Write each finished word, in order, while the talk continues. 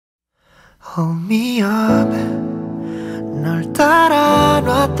Hold me up. 널 따라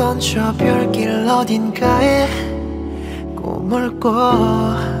놨던 저 별길 어딘가에 꿈을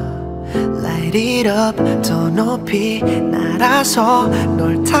꿔 Light it up. 더 높이 날아서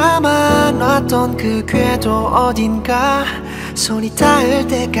널 담아 놨던 그 궤도 어딘가 손이 닿을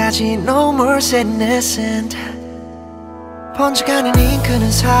때까지 No more sadness and 번져가는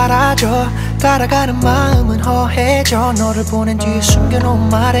잉크는 사라져 따라가는 마음은 허해져 너를 보낸 뒤에 숨겨놓은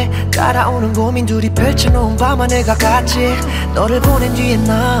말에 따라오는 고민들이 펼쳐놓은 밤 하늘과 같이 너를 보낸 뒤에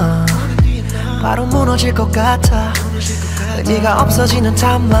나 바로 무너질 것 같아 의미가 없어지는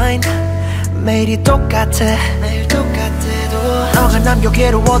타임라인 매일이 똑같아 너가 남겨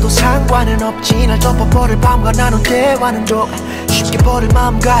괴로워도 상관은 없지 날 덮어버릴 밤과 나눈 대화는 좀 쉽게 버릴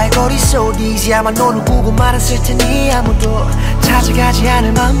마음과의 거리 so easy 아마 너 누구고 말았을 테니 아무도 찾아가지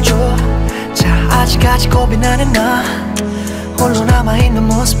않을 맘 줘 자 아직까지 겁이 나는 나 홀로 남아있는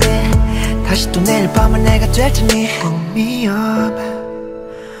모습에 다시 또 내일 밤은 내가 될 테니 Hold me up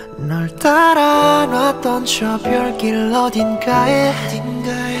널 따라 놨던 저 별길 어딘가에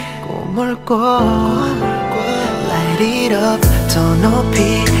꿈을 꿔 Light it up 더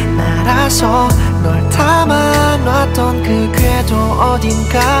높이 날아서 널 담아 놨던 그 궤도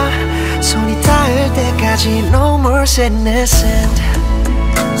어딘가 손이 닿을 때까지 No more sadness and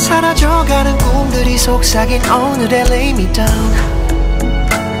사라져가는 꿈들이 속삭인 오늘의 lay me down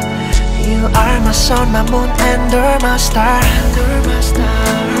You are my sun, my moon and you're my star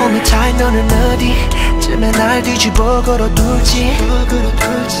Hold me tight 너는 어디쯤에 날 뒤집어 걸어둘지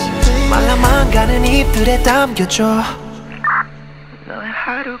말라만 가는 잎들에 담겨줘 너의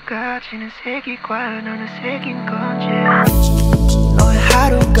하루가 지는 색이 과연 어느 색인 건지 너의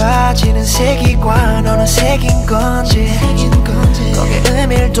하루가 지는 색이 과연 어느 색인 건지 거기에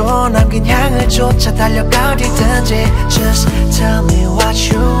의미도 남긴 향을 쫓아 달려가 어디든지 Just tell me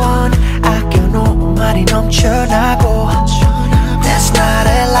what you want 아껴놓은 말이 넘쳐나고 That's not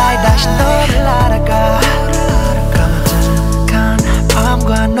a lie 다시 너를 알아가 가득한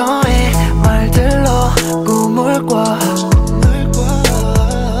밤과 너의 말들로 꿈을 꿔 내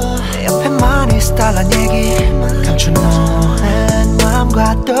옆에만 있어달란 얘기 감춰놓은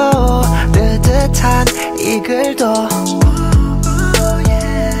마음과 또 뜨뜻한 이 글도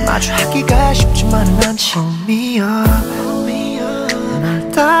마주하기가 쉽지만은 않지 Hold me up 널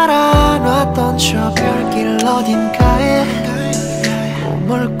따라 놨던 저 별길 어딘가에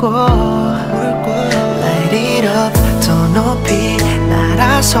꿈을 꿔 Light it up 더 높이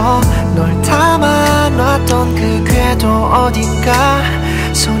날아서 널 담아 놨던 그 궤도 어딘가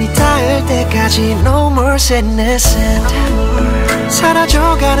손이 닿을 때까지 No more sadness and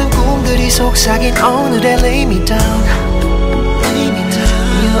사라져가는 꿈들이 속삭인 오늘의 lay me down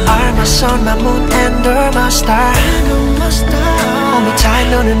You are my sun, my moon and you're my star Hold me tight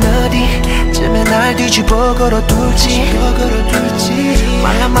너는 어디쯤에 날 뒤집어 걸어둘지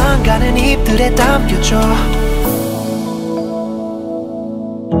말라만 가는 잎들에 담겨줘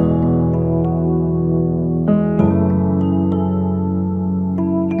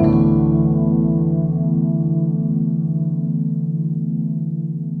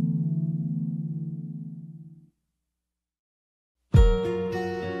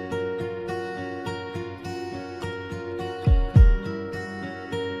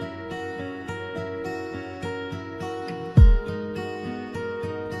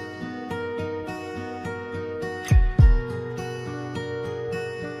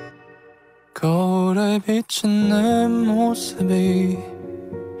거울에 비친 내 모습이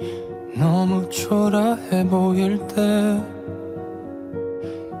너무 초라해 보일 때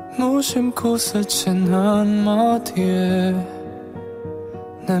무심코 스친 한마디에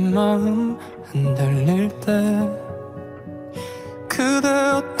내 마음 흔들릴 때 그대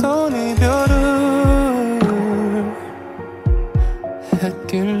어떤 이별을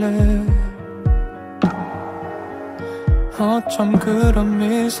했길래 어쩜 그런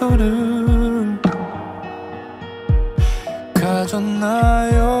미소를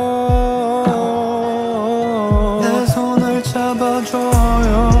가졌나요 내 손을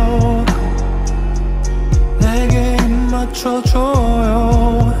잡아줘요 내게 입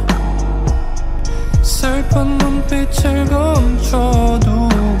맞춰줘요 슬픈 눈빛을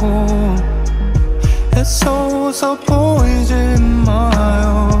감춰두고 애써 웃어 보이지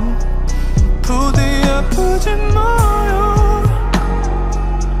마요 부디 아프지 마요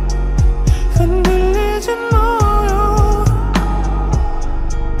흔들리지 마요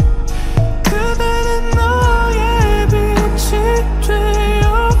그대는 나의 빛이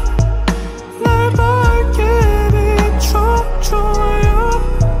되어 날 밝게 비춰줘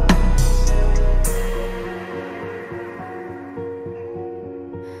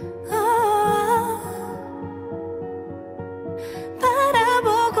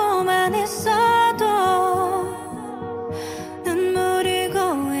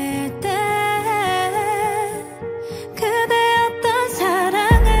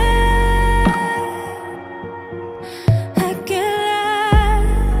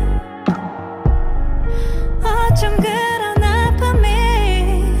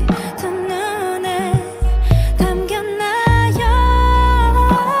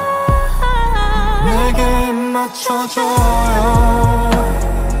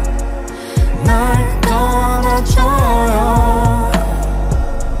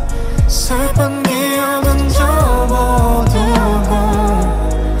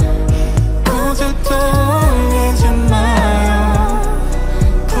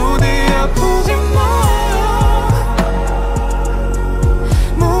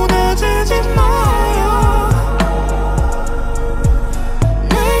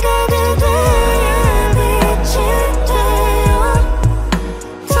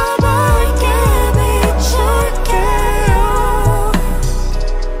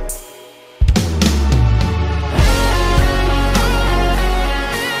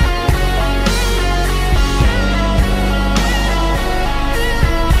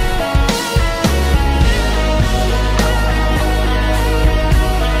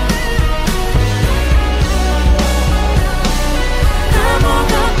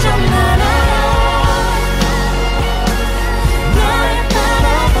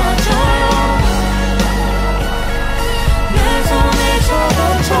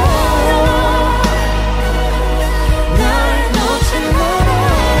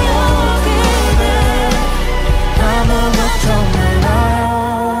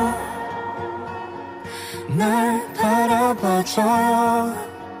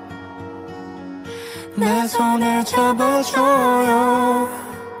내 손을 잡아줘요.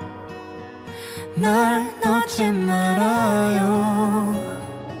 날 놓지 말아요.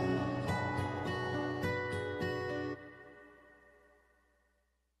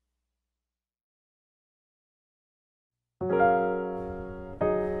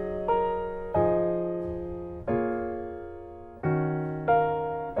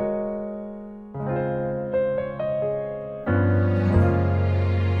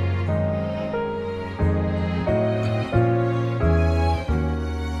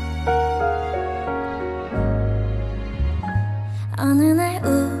 어느 날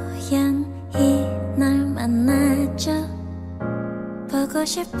우연히 널 만나죠. 보고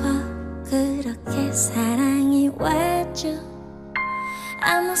싶어 그렇게 사랑이 왔죠.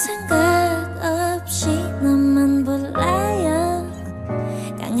 아무 생각 없이 너만 몰라요.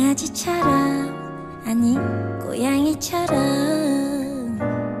 강아지처럼 아니 고양이처럼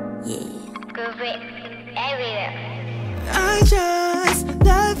yeah. I just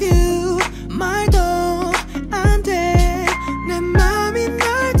love you. 말도 안 돼. 내 맘이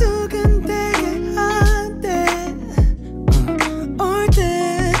날 두근대게 한대. 올 듯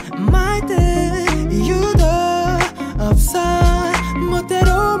말 듯 이유도 없어.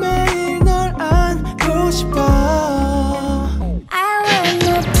 멋대로 매일 널 안고 싶어. I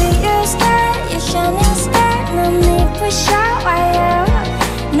wanna be your star, your shining star. 넌 이쁘셔와요.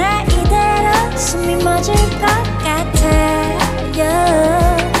 나 이대로 숨이 멎을 것 같아요.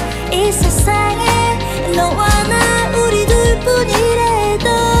 이 세상에 너와 나 우리 둘뿐이라도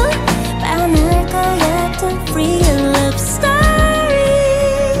반할 거야. The free love story.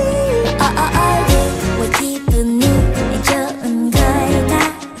 왜 기분이 좋은 걸까?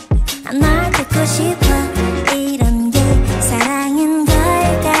 날 듣고 싶어. 이런 게 사랑인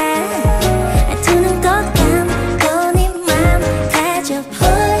걸까? 두 눈 꼭 감고 네 맘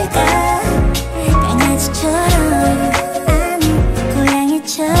가져볼까? 강아지처럼 아니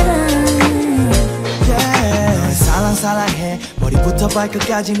고양이처럼. 살랑살랑해. 머리부터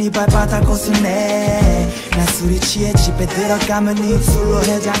발끝까지 네 발바닥 고스네. 난 술이 취해 집에 들어가면 네 입술로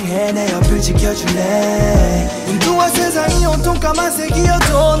해장해. 내 옆을 지켜줄래. 운동화 세상이 온통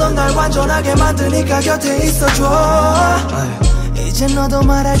까만색이어도 넌 날 완전하게 만드니까 곁에 있어줘. 이제 너도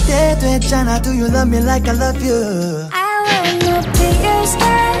말할 때 됐잖아. Do you love me like I love you? I wanna be your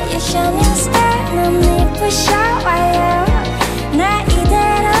star, your shining star. 넌 이쁘셔와요. 나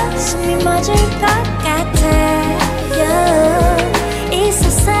이대로 숨이 멎을 것 같아요. 이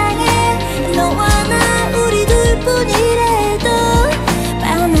세상에 너와 나 우리 둘뿐이라도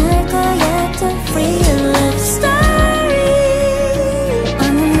반할 거야. The free love story.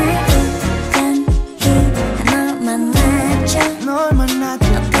 어느 날 우연히 널 만나죠. 널 만나도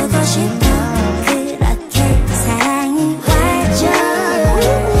보고 싶어 그렇게 사랑이 왔죠.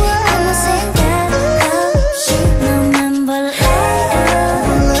 아무 생각 없이 너만 볼래요.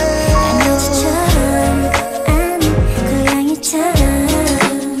 강아지처럼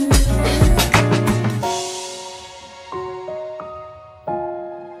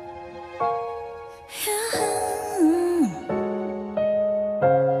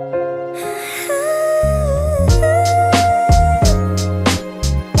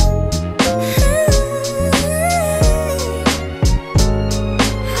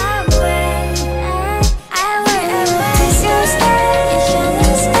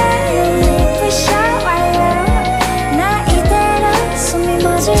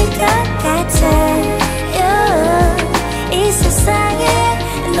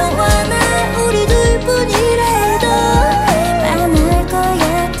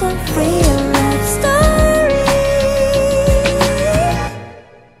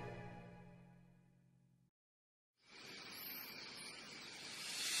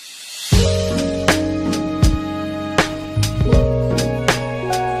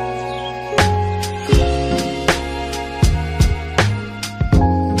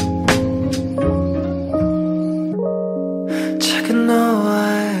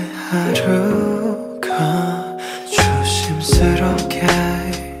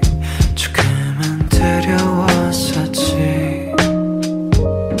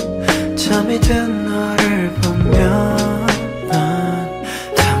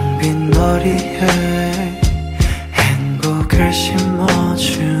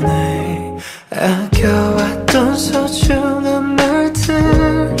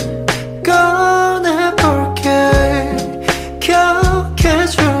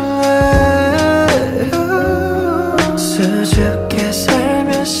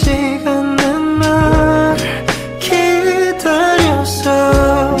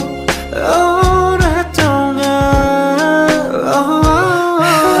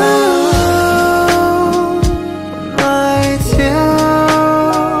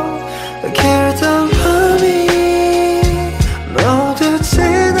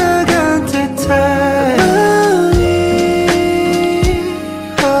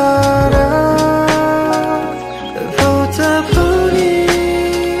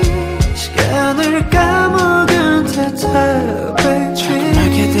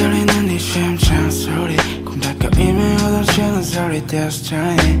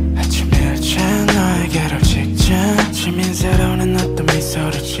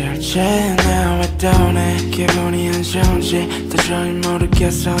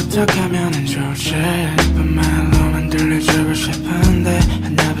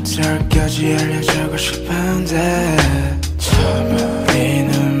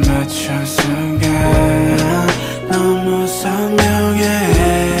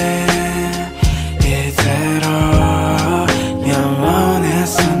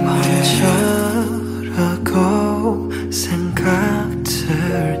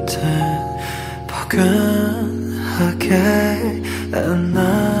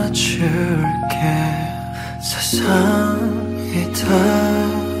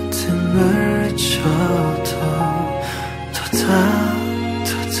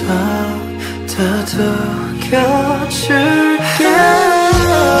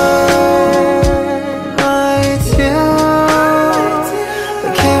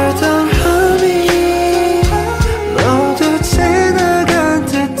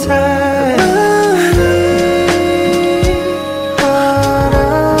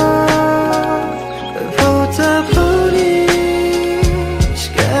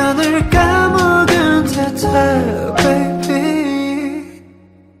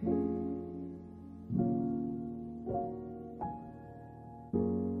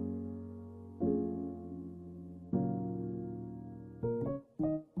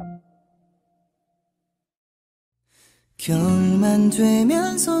겨울만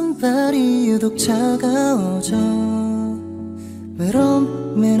되면 손발이 유독 차가워져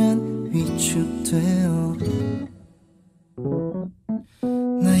외로움에 난 위축돼요.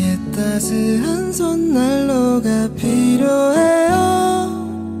 나의 따스한 손난로가 필요해요.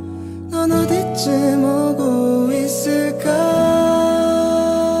 넌 어디쯤 오고 있을까?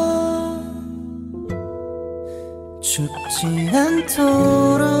 춥지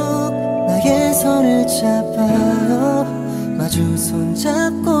않도록 나의 손을 잡아요. 마주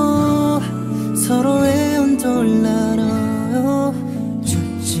손잡고 서로의 온도를 알아요.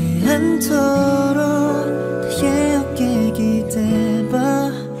 춥지 않도록 나의 어깨에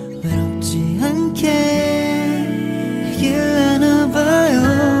기대봐. 외롭지 않게 얘기를 안아봐요.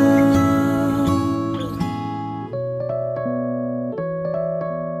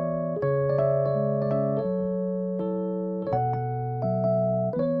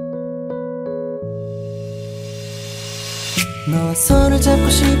 너와 손을 잡고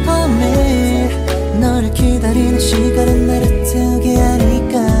싶어 매일 너를 기다리는 시간은 나를 태우게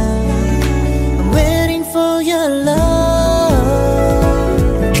하니까 I'm waiting for your love.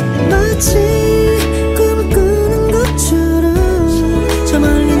 마치 꿈을 꾸는 것처럼 저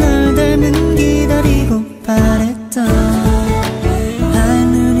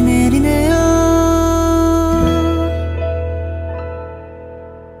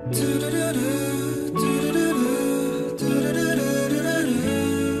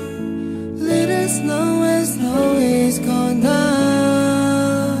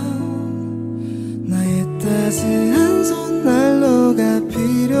따스한 손난로가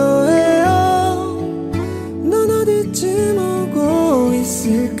필요해요. 넌 어디쯤 오고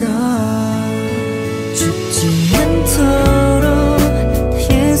있을까? 죽지 않도록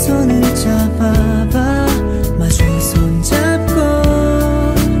나의 손을 잡아봐. 마주 손잡고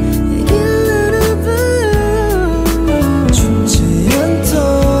얘길 나눠봐요. 죽지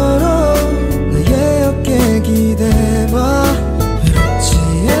않도록 나의 어깨 기대봐.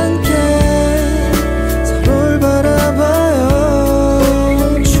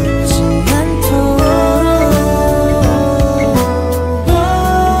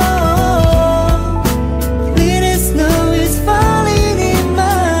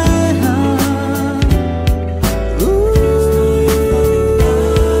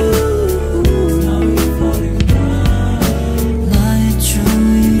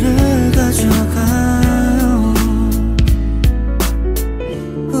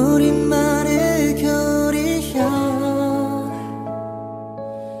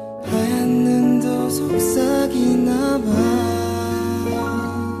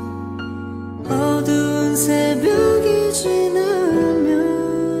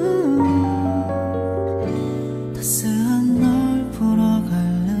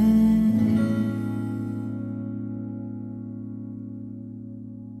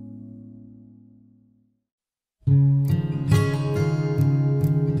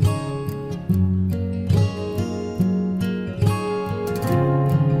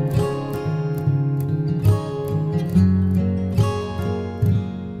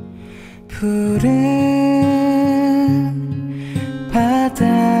 푸른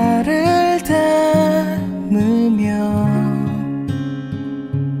바다를 담으며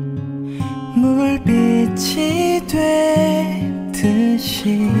물빛이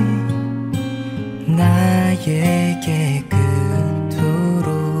되듯이 나에게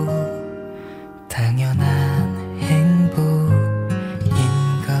그토록 당연한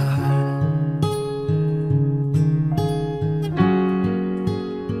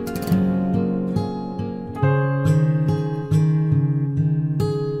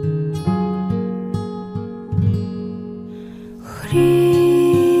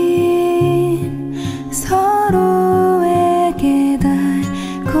우린 서로에게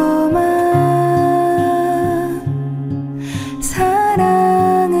달콤한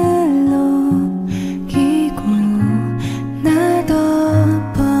사랑을 녹이고 날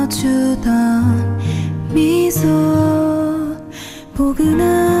덮어주던 미소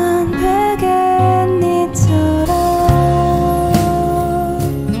포근한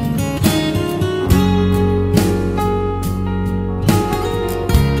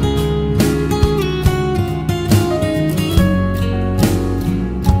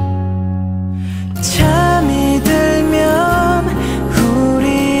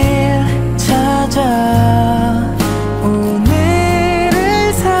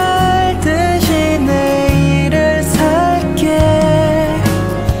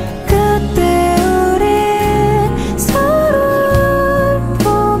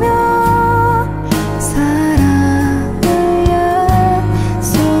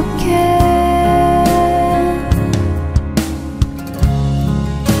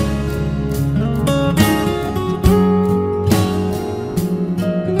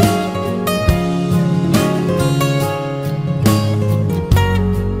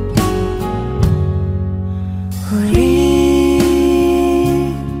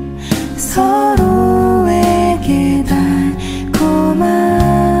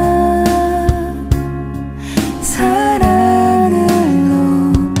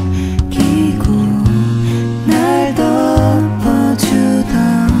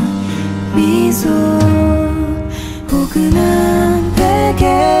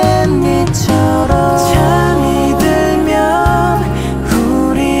베갯잎처럼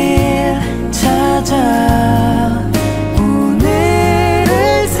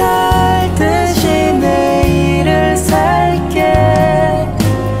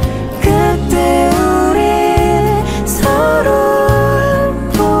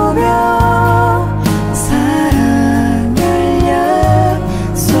사랑을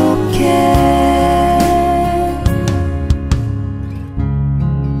약속해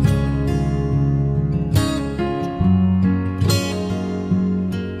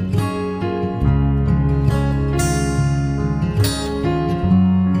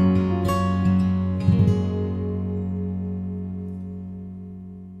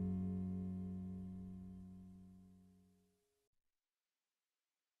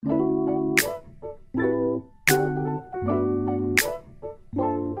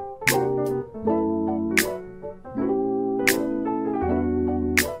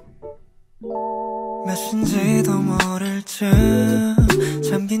때쯤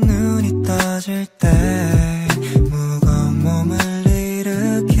잠긴 눈이 떠질 때 무거운 몸을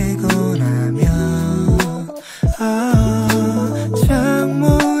일으키고 나면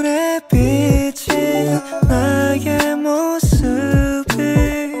창문에 비친 나의 모습이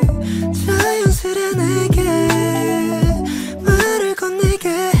자연스레 내게 말을 건네게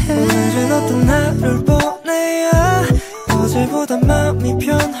해. 오늘은 어떤 하루를 보내야 어제보다 마음이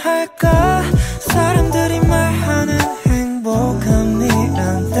편할까. 사람들이 말하는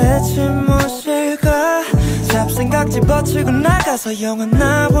행복함이란 대체 무엇일까. 잡생각 집어치고 나가서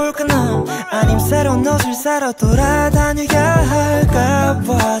영화나 볼까. 나 아님 새로운 옷을 사러 돌아다녀야 할까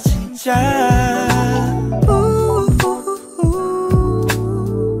봐 진짜.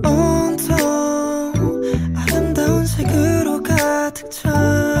 온통 아름다운 색으로 가득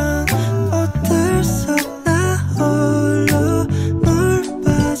찬 옷들 속 나 홀로 물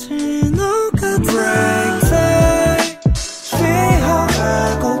빠진 옷 같아. Break time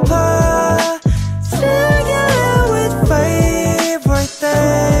쉬어가고파. Together with favorite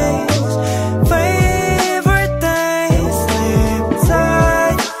days, favorite days. Sleep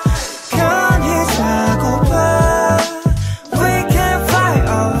tight 편히 자고파. We can fly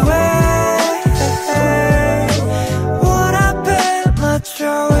away. What I bet 맞춰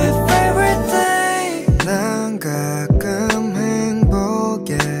with favorite day. 난 가끔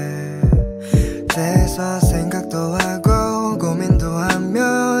행복에 대해서 생각도 하고 고민도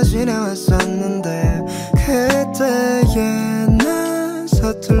하며 지내왔었는데 그때에는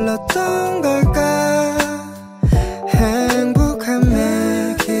서툴렀던 걸까.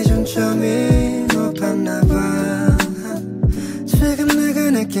 행복함의 기준점이 높았나봐. 지금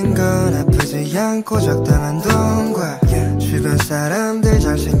내가 느낀 건 아프지 않고 적당한 돈과 주변 사람들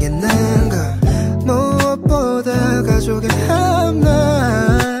잘생기는 것. 무엇보다 가족의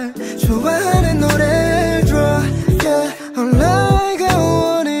한말 좋아하는 노래를 들어. Yeah, all I got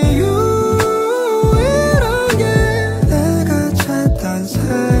wanted you. 이런 게 내가 찾던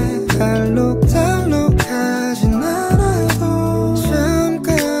사이 알록달록하진 않아도 잠깐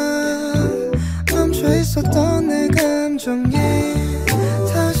멈춰 있었던 내 감정이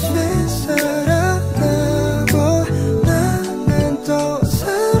다시 살아나고 나는 또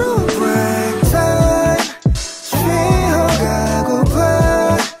새로운 break time 쉬어가고파.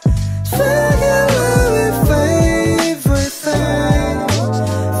 Together with favorite things,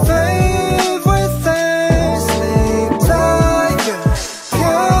 favorite things. Sleep tight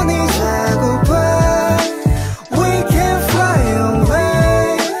편히 자고파. We can fly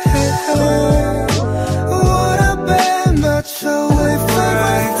away. What I bet 맞춰 with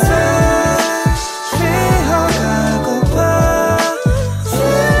favorite things 쉬어가고파.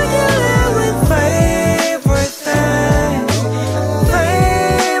 Together with favorite things,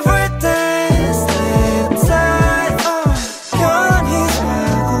 favorite things. Sleep tight 편히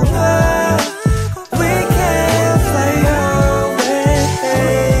자고파. We can fly away.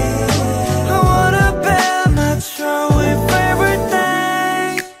 What I bet 맞춰 with favorite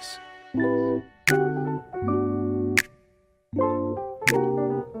things.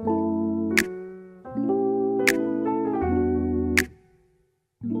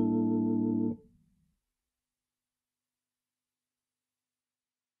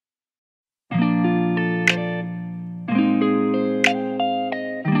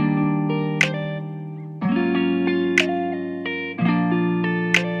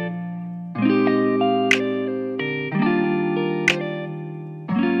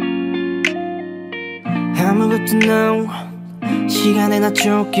 아무것도 no 시간에 나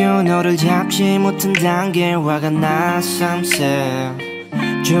쫓겨 너를 잡지 못한단 게 화가 나 삼세.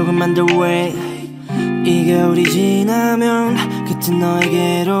 조금만 더 wait. 이 겨울이 지나면 그때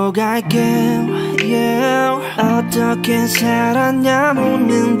너에게로 갈게. Yeah. 어떻게 살았냐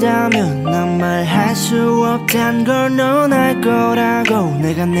묻는다면 난 말할 수 없단 걸 넌 알 거라고.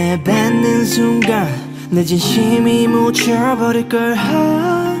 내가 내뱉는 순간 내 진심이 묻혀버릴걸.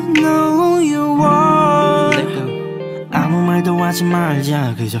 I know you want. 아무 말도 하지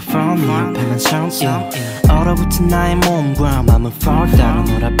말자 그저 from 네 옆에만 서. 얼어붙은 나의 몸과 맘은 fall 따로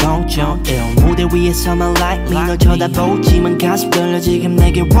놀아보죠. 무대 위에서만 like me 널 쳐다보지만 가슴 떨려 지금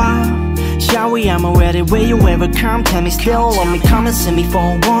내게 와. Shall we? I'm already where you ever come. Tell me still want me. Come and see me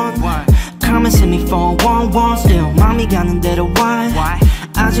for one. Come and see me for one. Still 맘이 가는 대로 why.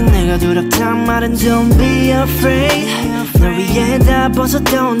 아직 내가 두렵단 말은 don't be afraid. 널 위해 다 벗어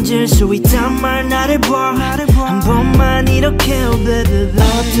던질 수 있단 말 나를 봐. 한 번만 이렇게 baby.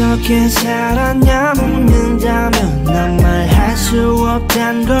 어떻게 살았냐 묻는다면 난 말할 수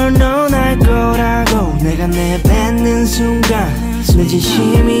없단 걸 넌 알 거라고. 내가 내뱉는 순간 내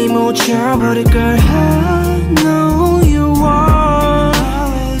진심이 묻혀버릴걸. I know you want.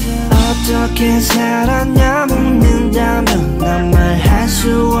 어떻게 살았냐 묻는다면 난 말할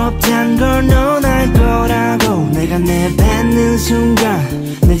수 없단 걸 넌 알 거라고. 내가 내뱉는 순간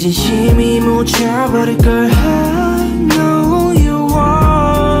내 진심이 묻혀버릴걸. I know you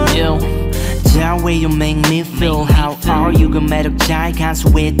want. That way you make me feel. How are you? 그 매력자의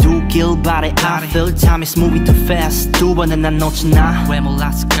간소에 두길 바래. I feel time is moving too fast. 두 번은 난 놓쳤나 왜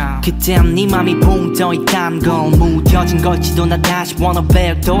몰랐을까. 그땐 네 맘이 붕 떠있단 걸 무뎌진 걸지도 나 다시 wanna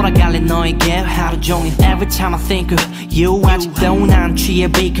back 돌아갈래 너에게 하루 종일. Every time I think of you 아직도 난 취해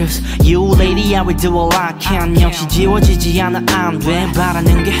because you lady I will do all I can. 역시 지워지지 않아 안 돼.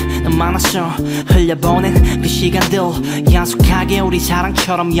 바라는 게 넌 많았어. 흘려보낸 그 시간들 약속하게 우리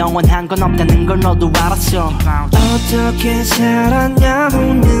사랑처럼 영원한 건 없다는 걸 너도 알았어. 어떻게 살았냐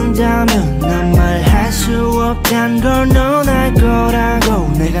묻는다면 난 말할 수 없단 걸 넌 알 거라고.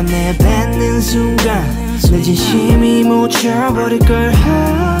 내가 내뱉는 순간 내 진심이 묻혀버릴걸.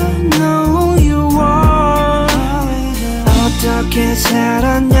 I know you want. 어떻게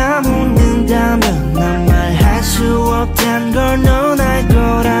살았냐 묻는다면 난 말할 수 없단 걸 넌 알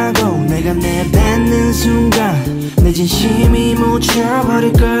거라고. 내가 내뱉는 순간 내 진심이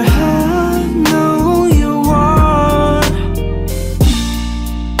묻혀버릴걸. I know you want.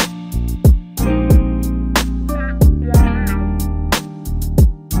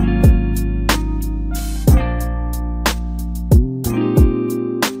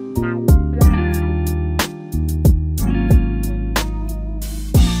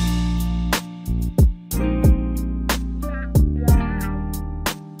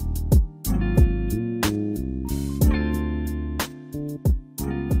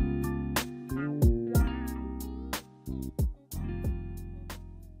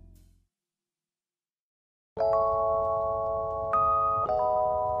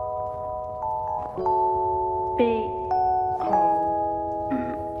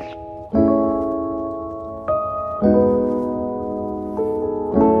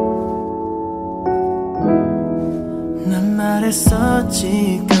 난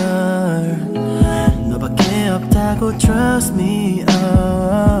말했었지 girl 너밖에 없다고 trust me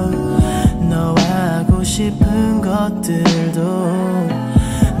너와 하고 싶은 것들도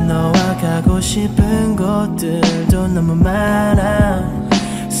너와 가고 싶은 곳들도 너무 많아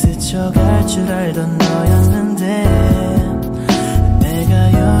스쳐갈 줄 알던 너였는데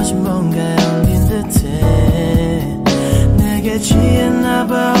내가 요즘 뭔가 엉킨 듯해 내게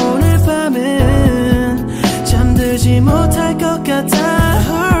취했나봐 오늘 밤은 잠들지 못할 것 같아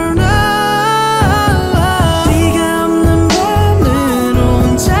oh no. 네가 없는 밤을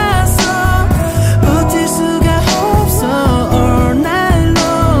혼자서 버틸 수가 없어 all night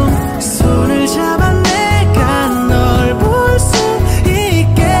long 손을 잡아 내가 널 볼 수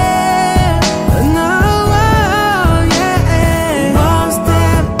있게 no yeah. One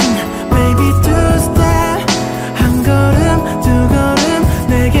step baby two step 한 걸음 두 걸음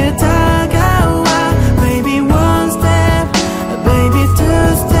내게 다가와 baby one step baby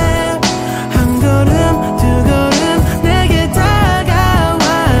two step 한 걸음 두 걸음 내게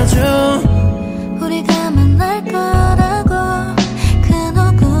다가와줘 우리가 만날 거라고 그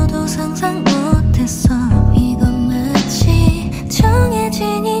누구도 상상 못했어 이건 마치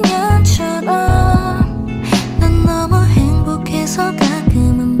정해진 인연처럼 난 너무 행복해서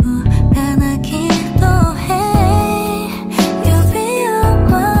가끔은 불안하기도 해 You'll be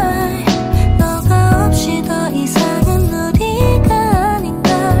alright 너가 없이 더 이상은 우리가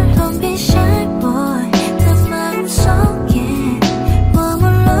아닌걸 Don't be shy boy 내 마음속에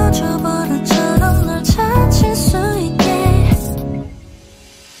머물러줘 버릇처럼 널 찾을 수 있게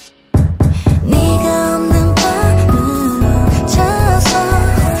네가 없는 밤을 찾아서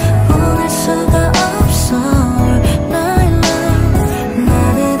보낼 수가 없어 all night long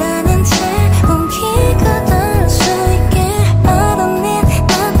나를 아는 채 온기가 닿을 수 있게 I don't need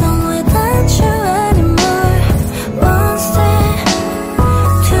나도 왜 단추하니 뭘 One step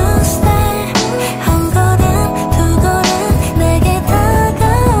two step 한 걸음 두 걸음 내게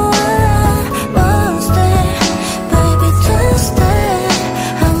다가와 One step baby two step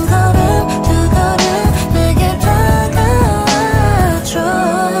한 걸음 두 걸음 내게 다가와줘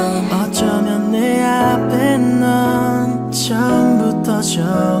어쩌면 내 앞에 넌 처음부터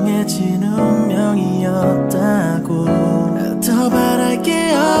정해진 운명이었다고 더 바랄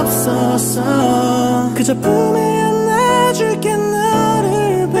게 없었어 그저 품에 안아줄게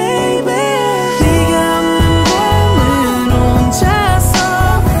너를 baby 네가 없는 밤을 혼자서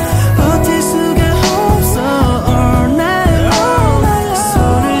버틸 수가 없어 all night long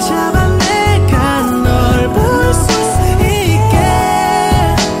손을 잡아 내가 널 볼 수 있게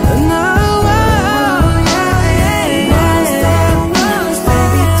no yeah. One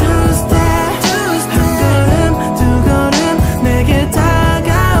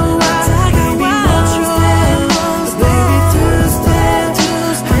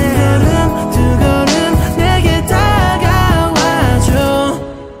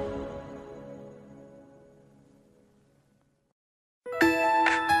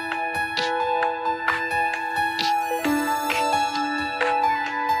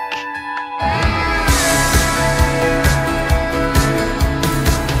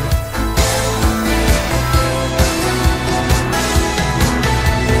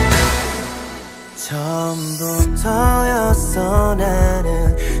처음부터였어.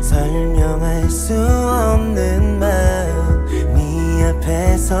 나는 설명할 수 없는 마음 네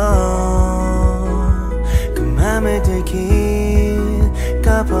앞에서 그 맘을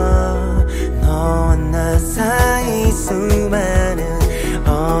들킬까봐 너와 나 사이 수많은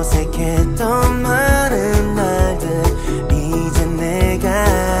어색했던 많은 날들 이제 내가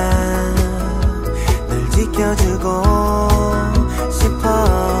널 지켜주고 싶어.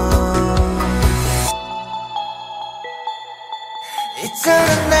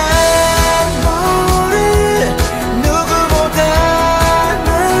 있잖아 난 너를 누구보다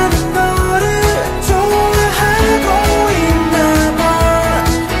많은 너를 좋아하고 있나봐.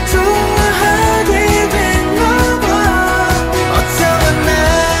 좋아하게 됐나봐. 어쩌면 난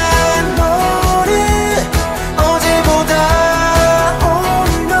너를 어제보다 오늘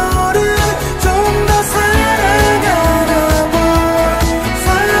너를 좀 더 사랑하나봐.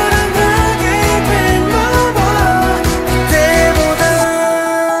 사랑하게 됐나봐. 그때보다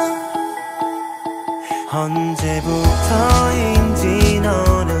언제부터인지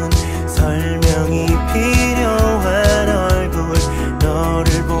너는 설명이 필요한 얼굴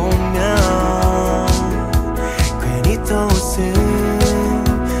너를 보면 괜히 또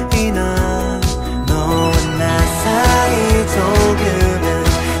웃음이 나. 너와 나 사이 조금은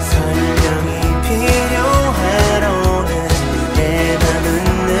설명이 필요한 오늘 내 맘은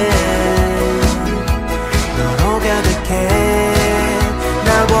너로 가득해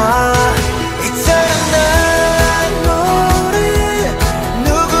나와. 있잖아 난 너를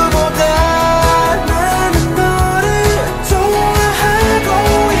누구보다 많은 너를 좋아하고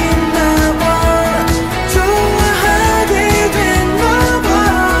있나봐. 좋아하게 됐나봐.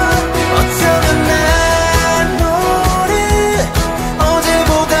 어쩌면 난 너를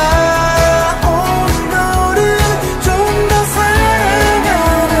어제보다 오늘 너를 좀 더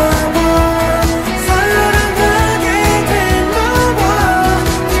사랑하나봐. 사랑하게 됐나봐.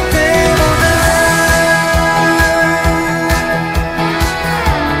 그때보다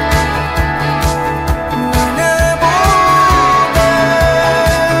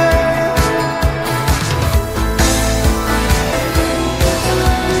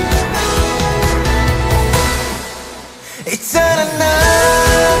있잖아 난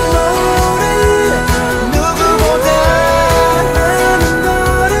너를 누구보다 많은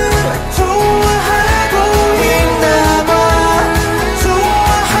너를 좋아하고 있나봐.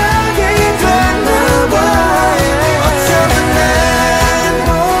 좋아하게 됐나봐. 어쩌면 난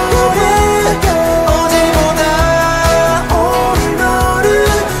너를 어제보다 오늘 너를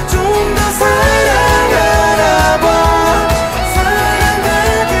좀 더 사랑하나봐.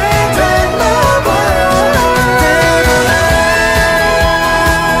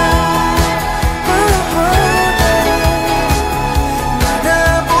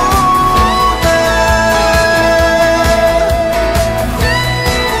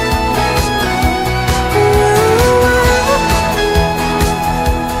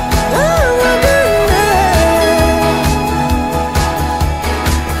 사랑하게 됐나봐.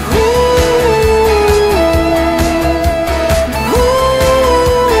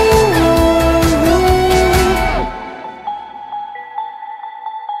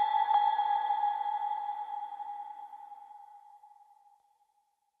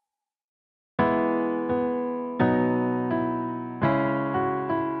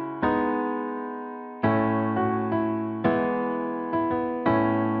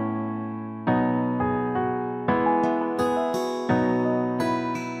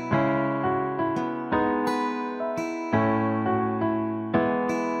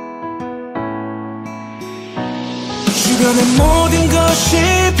 주변의 모든 것이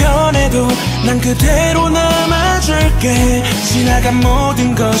변해도 난 그대로 남아줄게. 지나간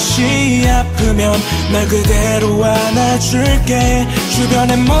모든 것이 아프면 날 그대로 안아줄게.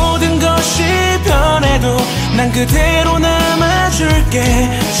 주변의 모든 것이 변해도 난 그대로 남아줄게.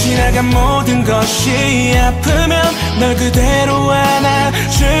 지나간 모든 것이 아프면 널 그대로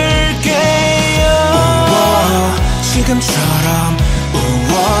안아줄게. 지금처럼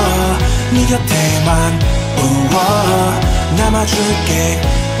네 곁에만 남아줄게.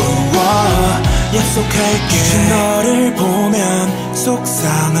 약속할게. 너를 보면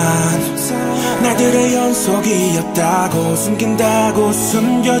속상한 날들의 연속이었다고. 숨긴다고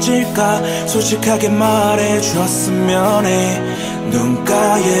숨겨질까 솔직하게 말해줬으면 해.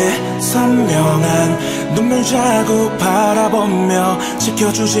 눈가에 선명한 눈물 자국 바라보며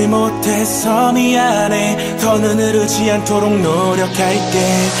지켜주지 못해서 미안해. 더는 흐르지 않도록 노력할게.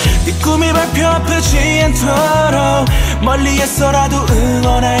 네 꿈이 발표 아프지 않도록 멀리에서라도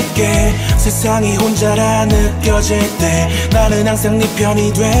응원할게. 세상 세상이 혼자라 느껴질 때 나는 항상 네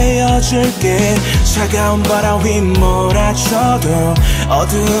편이 되어줄게. 차가운 바람 휘몰아쳐도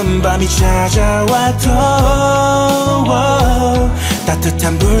어두운 밤이 찾아와도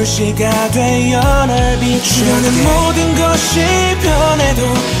따뜻한 불씨가 되어 날 비추는 모든 것이 변해도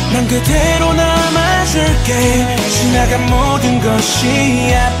난 그대로 남아줄게. 지나간 모든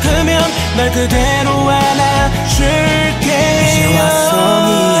것이 아프면 널 그대로 안아줄게. 이제 와서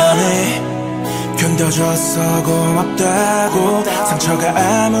미안해 견뎌줘서 고맙다고. 상처가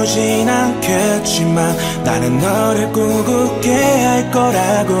아무진 않겠지만 나는 너를 꾸짖게 할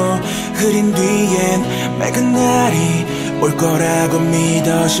거라고. 흐린 뒤엔 맑은 날이 올 거라고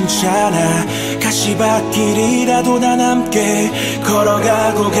믿어 심잖아. 가시밭길이라도 난 함께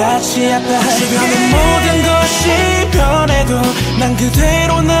걸어가고 같이 아파할게. 주변의 모든 것이 변해도 난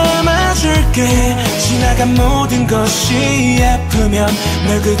그대로 남아줄게. 지나간 모든 것이 아프면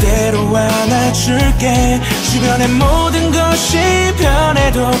널 그대로 안아줄게. 주변의 모든 것이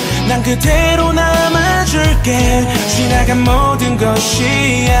변해도 난 그대로 남아줄게. 지나간 모든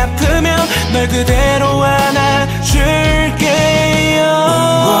것이 아프면 널 그대로 안아줄게.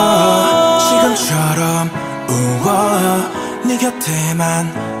 지금처럼 네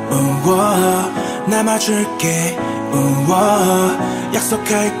곁에만 남아줄게.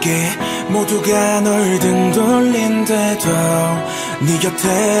 약속할게. 모두가 널 등 돌린데도 네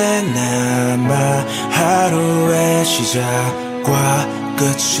곁에 남아 하루의 시작과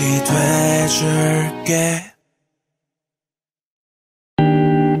끝이 돼줄게.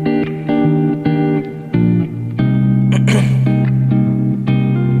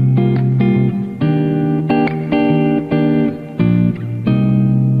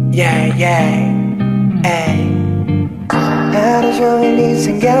 하루 종일 네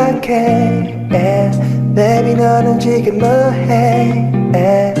생각해 Baby 너는 지금 뭐해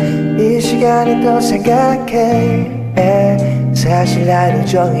이 시간에 또 생각해 사실 하루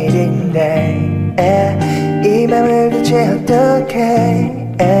종일인데 이 맘을 대체 어떻게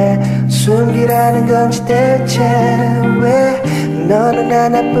숨기라는 건지 대체 왜 너는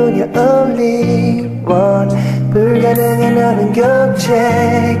하나뿐이야 only one. 불가능해 너는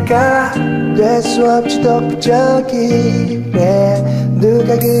교체가 될 수 없지 독보적이래.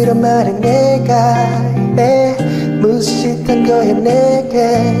 누가 그런 말을 내가 해 무슨 짓 한 거야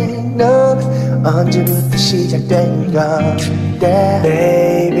내게. 넌 언제부터 시작된 건데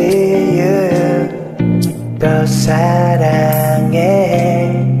Baby you 더 사랑해.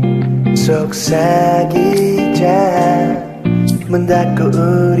 속삭이자 문 닫고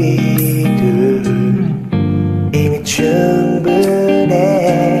우리 둘 이미 충분해.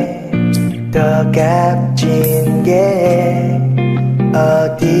 더 값진 게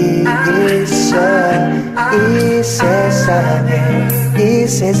어디 있어 이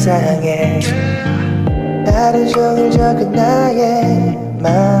세상에. 하루 종일 적은 나의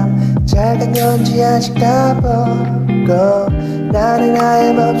맘 작은 건지 아직 다 보고 나는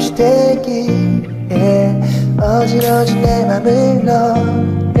하염없이 대기해. 어지러진 내 맘을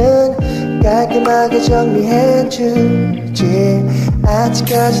너는 깔끔하게 정리해주지.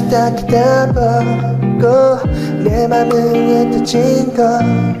 아직까지 딱히 다 보고 내 맘은 흩어진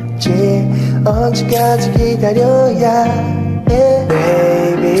거지. 언제까지 기다려야 해.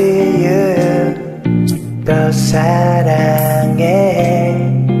 Baby you 더 사랑해.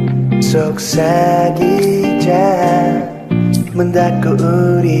 속삭이자 문 닫고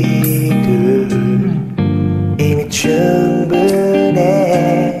우리 둘 이미 충분해.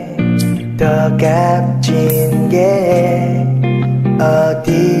 더 값진 게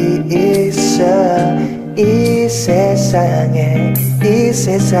어디 있어 이 세상에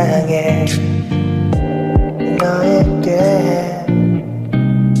너에게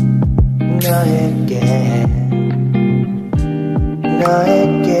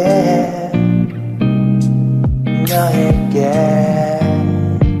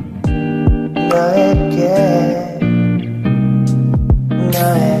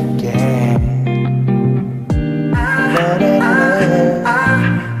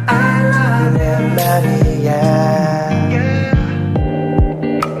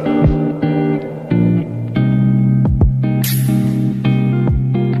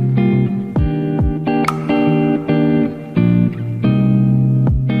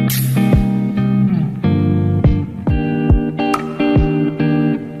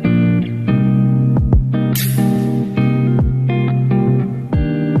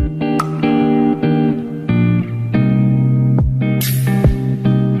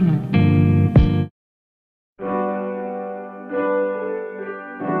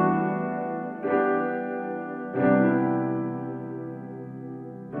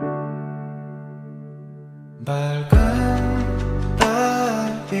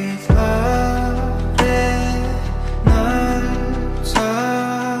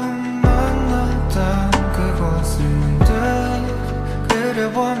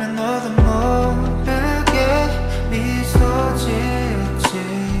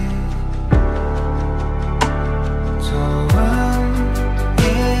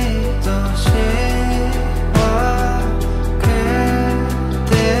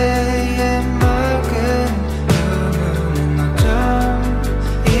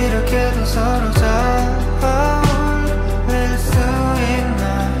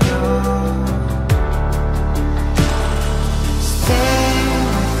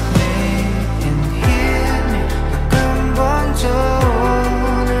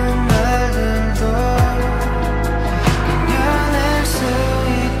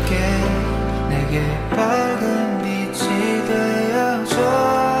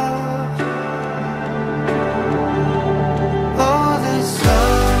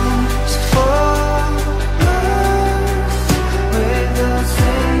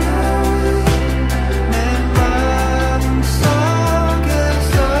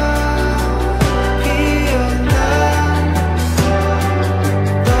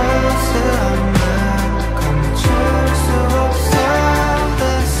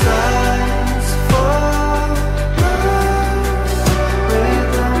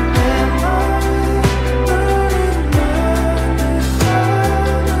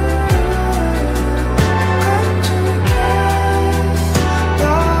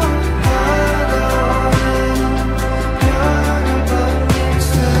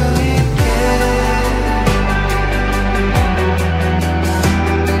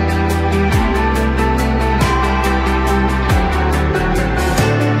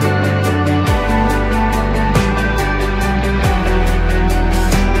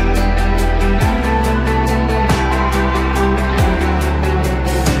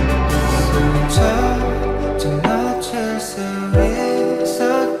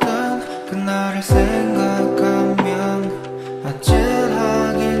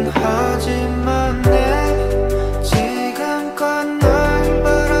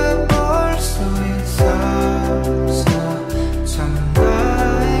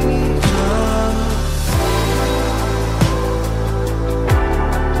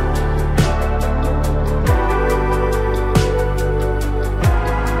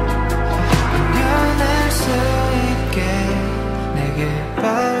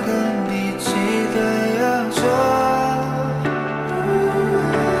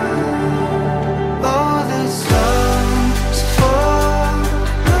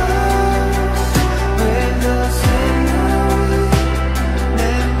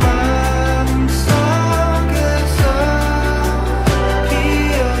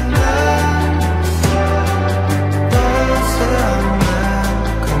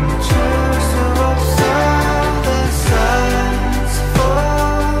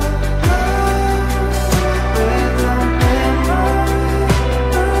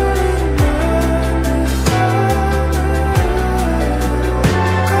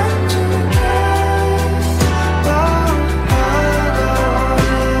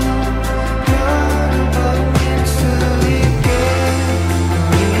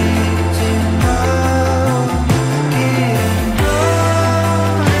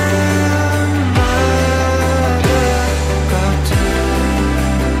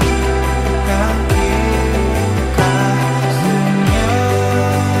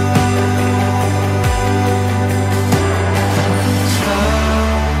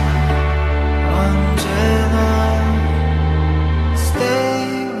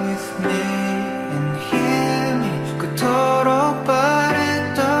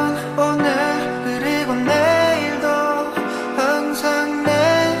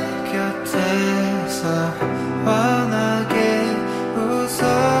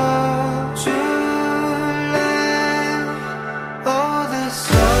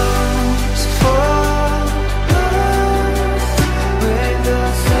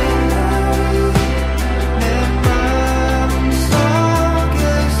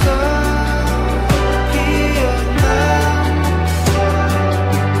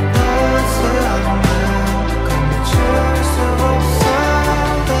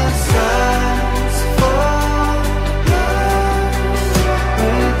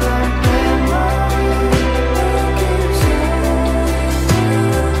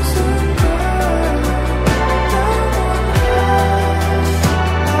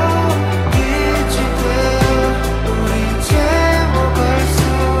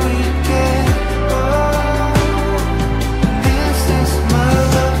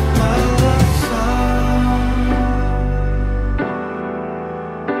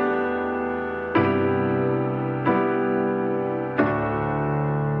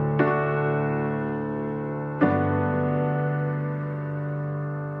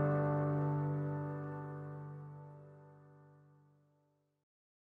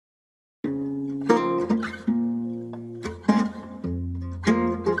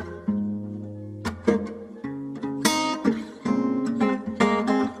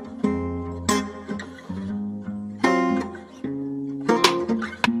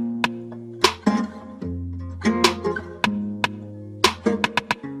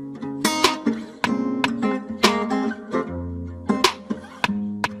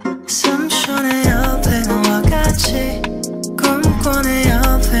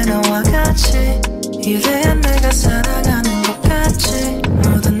이래야 내가 살아가는 것 같지.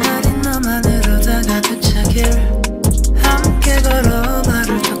 모든 날이 너만으로 다 가득 차길 함께 걸어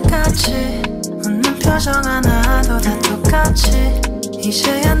말을 똑같이 웃는 표정 하나도 다 똑같이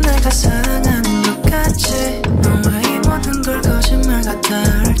이제야 내가 사랑하는 것 같지. 넌 왜 이 모든 걸 거짓말 같아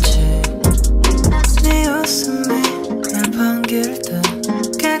할지. 네 웃음이 날 반길 듯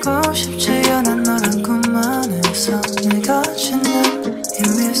깨고 싶지 않아 너란 꿈만 해서 내가 짓는 이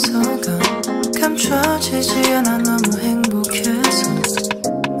미소가 감춰지지 않아 너무 행복해서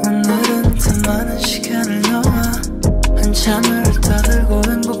오늘은 더 많은 시간을 너와 한참을 떠들고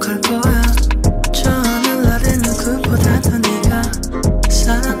행복할 거야. 저 어느 날에 누구보다도 네가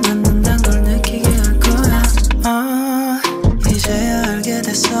사랑받는단 걸 느끼게 할 거야. 이제야 알게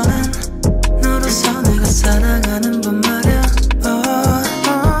됐어 난 너로서 내가 살아가는 법 말야.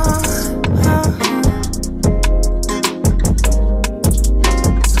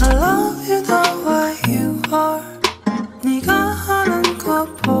 I love you the way you are. 네가 하는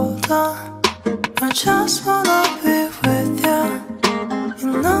것보다 I just wanna be with you.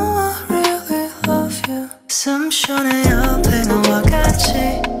 You know I really love you. 숨 쉬어 내 옆에 너와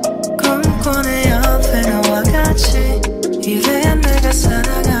같이 꿈꿔내 옆에 너와 같이 이래야 내가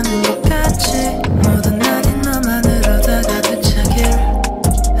살아가는 것 같지. 모든 날이 너만으로 다 가득 차길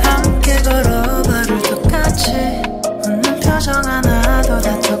함께 걸어 발을 똑같이 웃는 표정 하나도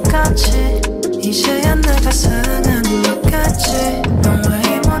다 똑같이 이제야 내가 사랑하는 것 같지. 넌 왜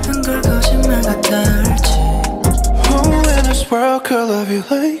이 모든 걸 거짓말 같아 할지. Who in this world could love you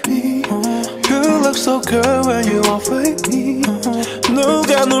like me? You look so good when you are with me.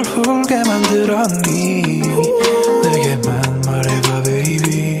 누가 널 울게 만들었니? 내게만 말해봐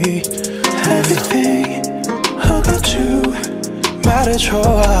baby. Everything about you 말해줘.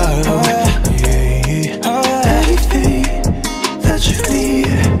 Everything that you need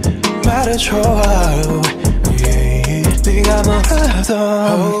말해줘. 네가 뭐라도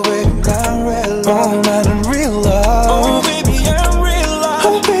Oh baby I'm real love. 나는 real love. Oh baby I'm real love.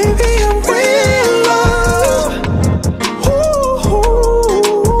 Oh baby I'm real love.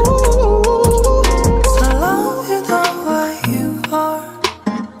 I love you the way you are.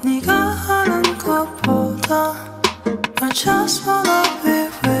 네가 하는 것보다 I just wanna be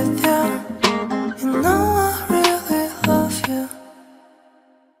with you. You know I really love you.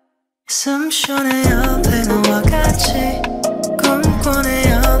 숨 쉬어 내 옆에 너와 같이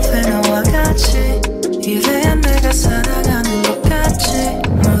꿈꿔내 옆에 너와 같이 이래야 내가 살아가는 것 같지.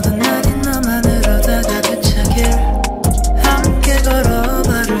 모든 날이 너만으로 다 가득 차길 함께 걸어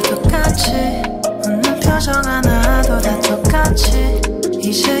발을 똑같이 웃는 표정 하나도 다 똑같이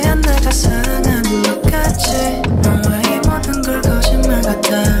이제야 내가 사랑하는 것 같지. 넌 왜 이 모든 걸 거짓말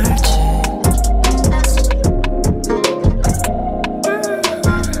같아 할지.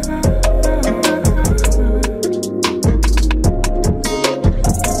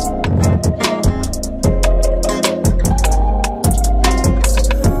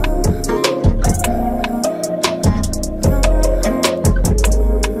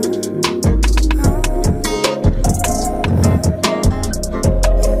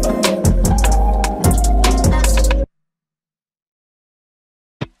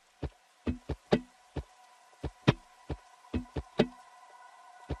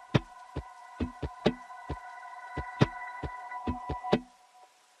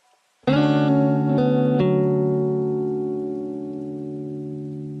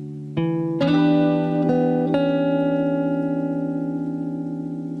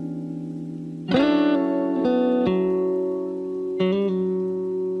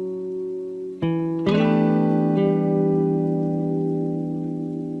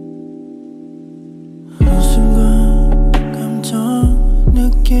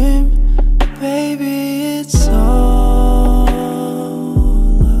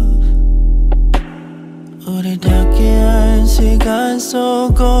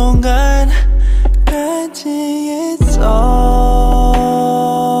 속 공간까지 it's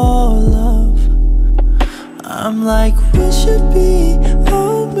all love. I'm like we should be,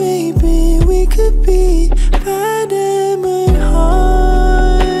 oh maybe we could be. 바람을 헐져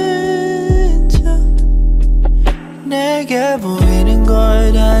내게 보이는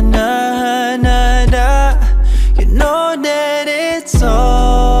걸 하나하나 다 You know that it's all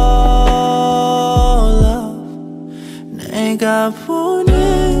love. 내가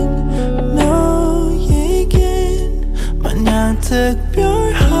보는 너에겐 마냥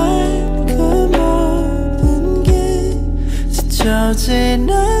특별한 그 모든 게 스쳐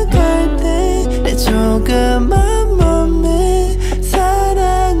지나갈 때 내 조그만 몸에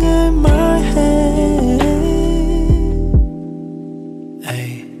사랑을 말해.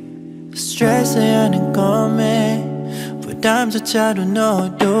 Ay, 스트레스하는 꿈에 부담조차도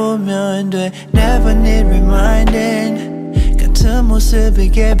넣어두면 돼. Never need reminding 같은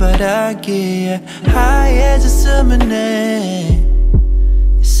모습이길 바라기에 하얘졌으면 해.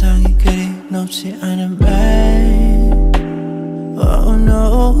 이상이 그리 높지 않음에 Oh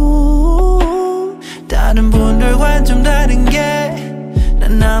no. 다른 분들과는 좀 다른 게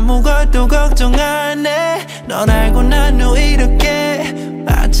난 아무것도 걱정 안 해. 넌 알고 난 후 이렇게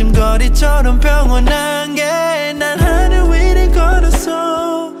아침 거리처럼 평온한 게 난 하늘 위를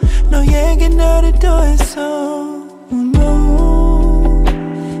걸었어. 너에게 나를 더했어. Oh no.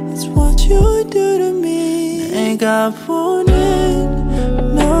 It's what you do to me. 내가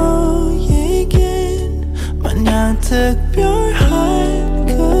보는 너에겐 마냥 특별한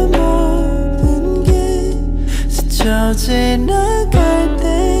그 모든 게 스쳐 지나갈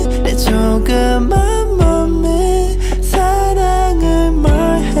때 내 조그만 몸에 사랑을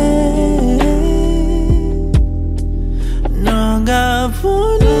말해. 너가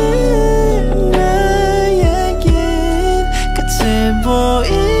보는 나에겐 끝이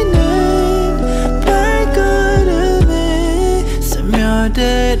보이는 발걸음에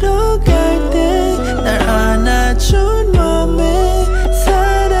스며들어갈 때 날 안아준 맘에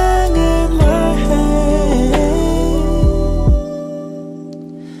사랑을 말해.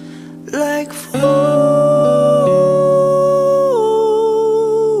 Like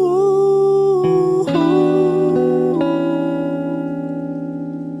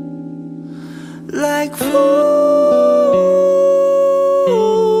like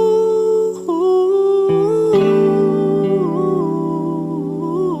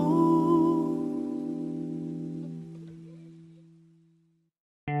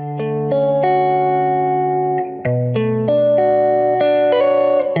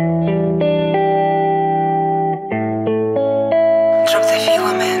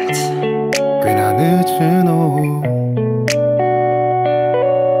꽤나 늦은 오후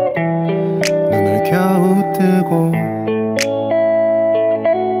눈을 겨우 뜨고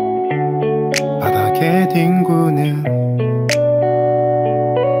바닥에 뒹구는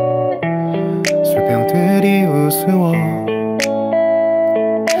술병들이 우스워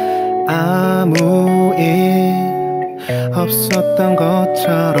아무 일 없었던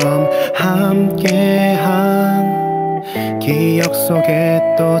것처럼 함께한 기억 속에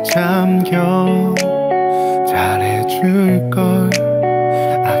또 잠겨. 잘해줄걸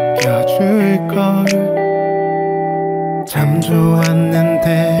아껴줄걸 참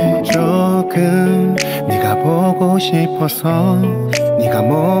좋았는데 조금 네가 보고 싶어서 네가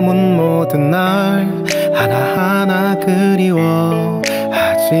머문 모든 날 하나하나 그리워.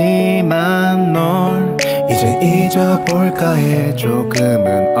 하지만 널 이제 잊어볼까 해.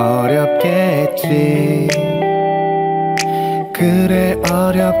 조금은 어렵겠지. 그래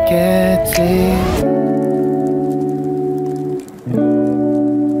어렵겠지.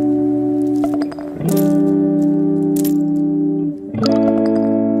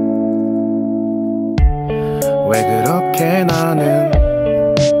 왜 그렇게 나는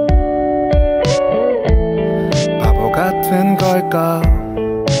바보 같은 걸까.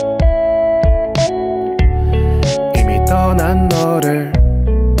 이미 떠난 너를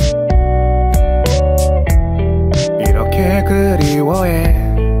이렇게 그리워해.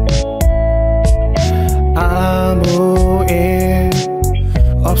 아무 일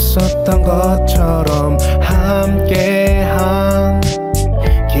없었던 것처럼 함께한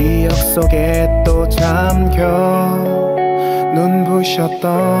기억 속에 또 잠겨.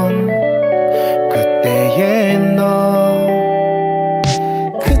 눈부셨던 그때의 너.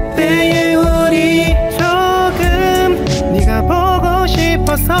 그때의 우리 조금 네가 보고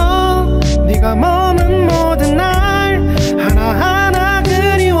싶어서 네가 머문 모든 날 하나하나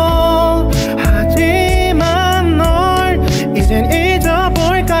그리워. 하지만 널 이젠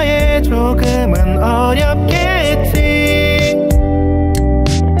잊어볼까 해. 조금은 어렵겠지.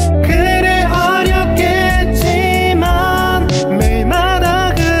 그래 어렵겠지만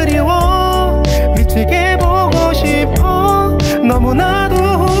매일마다 그리워. 미치게 보고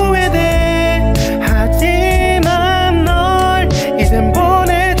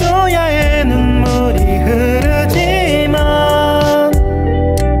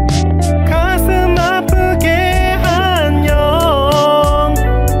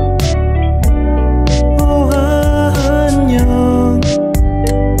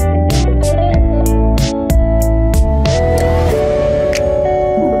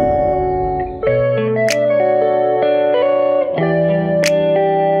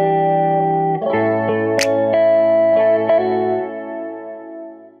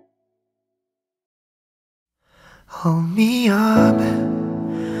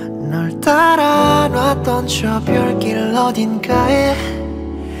놨던 저 별길 어딘가에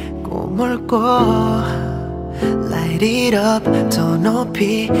꿈을 꿔 Light it up 더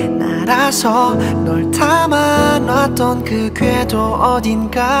높이 날아서 널 담아놨던 그 궤도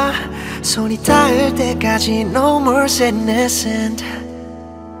어딘가 손이 닿을 때까지 No more sadness and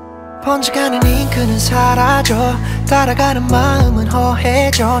번져가는 잉크는 사라져 따라가는 마음은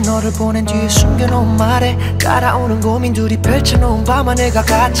허해져 너를 보낸 뒤에 숨겨놓은 말에 따라오는 고민들이 펼쳐놓은 밤하늘과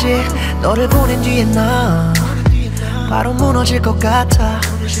같이 너를 보낸 뒤에 나 바로 무너질 것 같아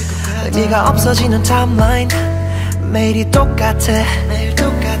의미가 없어지는 타임라인 매일이 똑같아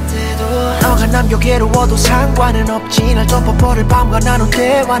너가 남겨 괴로워도 상관은 없지 날 덮어버릴 밤과 나눈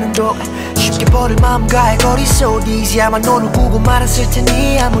대화는 또 쉽게 버릴 마음과의 거리 so easy 아마 너 누구고 말았을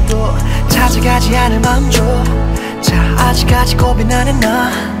테니 아무도 찾아가지 않을 맘줘 자 아직까지 겁이 나는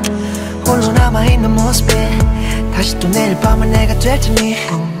나 홀로 남아있는 모습에 다시 또 내일 밤은 내가 될 테니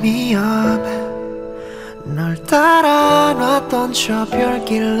Pull me up 널 따라 놨던 저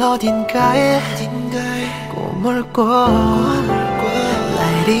별길 어딘가에 꿈을 꿔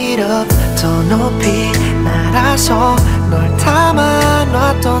Light it up 더 높이 날아서 널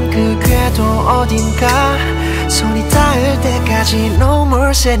담아놨던 그 궤도 어딘가 손이 닿을 때까지 No more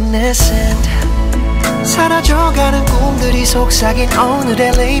sadness and 사라져가는 꿈들이 속삭인 오늘의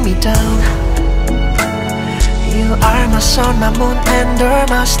lay me down You are my sun, my moon and you're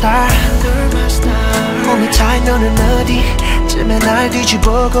my star Hold me tight 너는 어디쯤에 날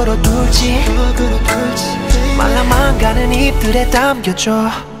뒤집어 걸어둘지 말라만 가는 입술에 담겨줘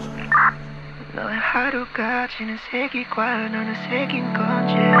너의 하루가 지는 색이과 너는 색인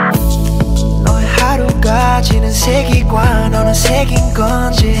건지 너의 하루가 지는 색이과 너는 색인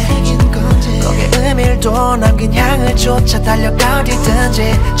건지 거기에 의미도 남긴 향을 쫓아 달려가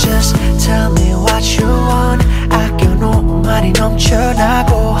어디든지 Just tell me what you want 아껴놓은 말이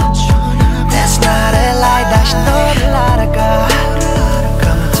넘쳐나고 That's not a lie 다시 너를 알아가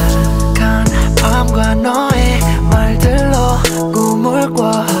가득한 밤과 너의 말들로 꿈을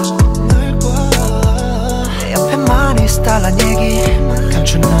꿔 내 옆에만 있어달란 얘기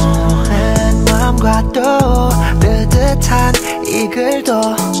감춰놓은 마음과 또 뜨뜻한 이 글도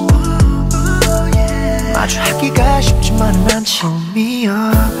마주하기가 쉽지만은 않지 Pull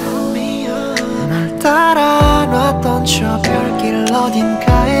me up 널 따라 놨던 저 별길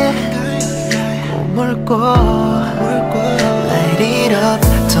어딘가에 꿈을 꿔 Light it up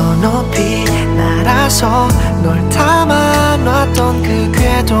더 높이 날아서 널 담아놨던 그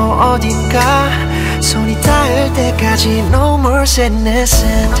궤도 어딘가 손이 닿을 때까지 No more sadness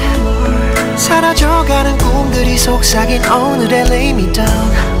and 사라져가는 꿈들이 속삭인 오늘의 lay me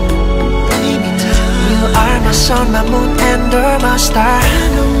down You are my sun, my moon and you're my star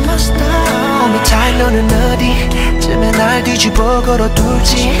Hold me tight 너는 어디쯤에 날 뒤집어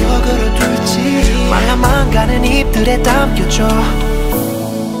걸어둘지 말라만 가는 입술에 담겨줘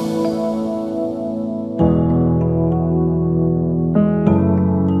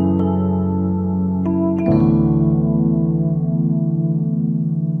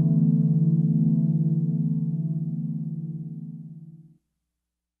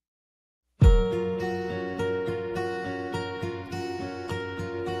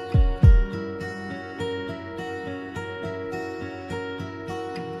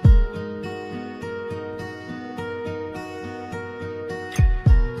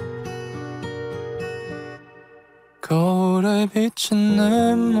거울에 비친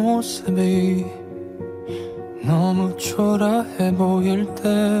내 모습이 너무 초라해 보일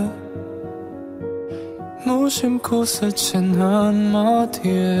때 무심코 스친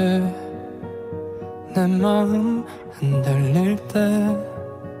한마디에 내 마음 흔들릴 때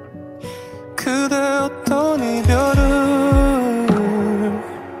그대 어떤 이별을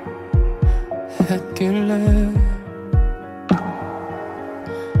했길래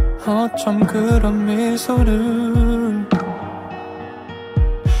어쩜 그런 미소를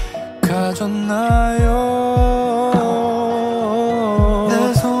가졌나요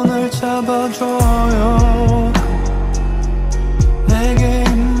내 손을 잡아줘요 내게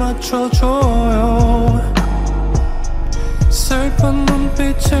입 맞춰줘요 슬픈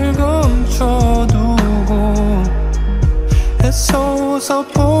눈빛을 감춰두고 애써 웃어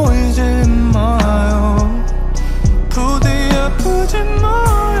보이지 마요 부디 아프지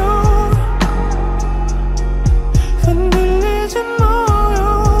마요 흔들리지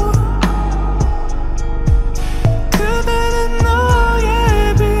마요 그대는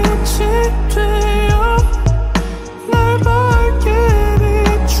나의 빛이 되어 날 밝게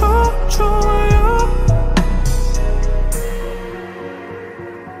비춰줘요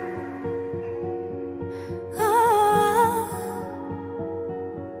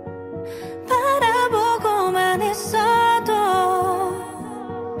바라보고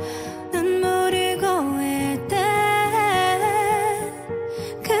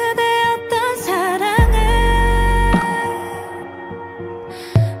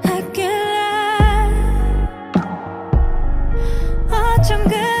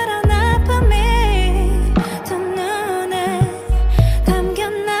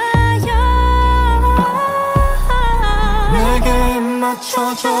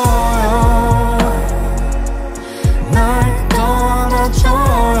받쳐줘요 날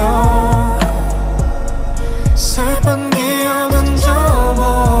떠안아줘요 슬픈 기억은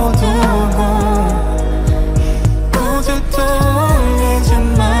접어두고 부디 떠올리지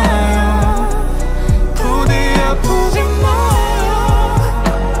마요 부디 아프지 마요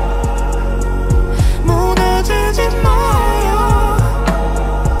무너지지 마요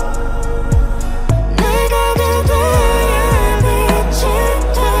내가 그대의 빛이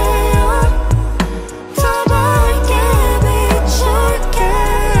되어 더 밝게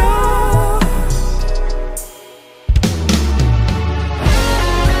비출게요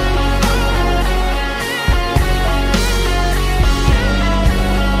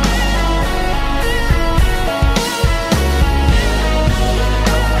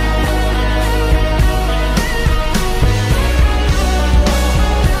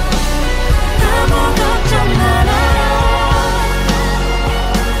아무 걱정 말아요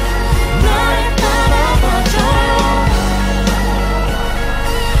날 바라봐줘요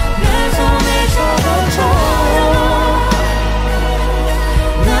내 손을 잡아줘요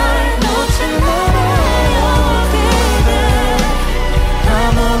날 놓지 말아요 그대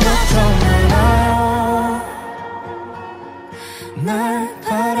아무 걱정 말아요 날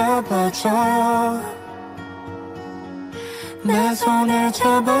바라봐줘요 내 손을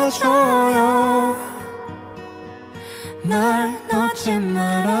잡아줘요 날 놓지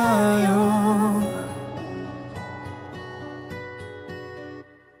말아요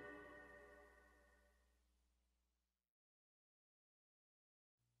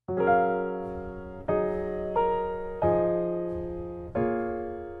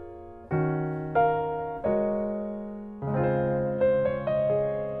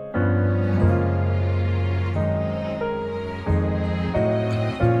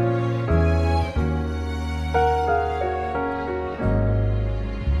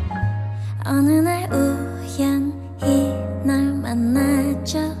어느 날 우연히 널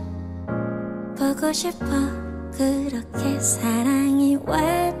만났죠 보고 싶어 그렇게 사랑이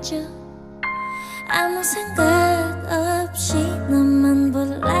왔죠 아무 생각 없이 너만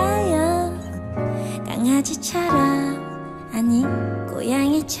몰라요 강아지처럼 아니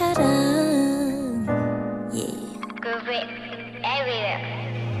고양이처럼 yeah.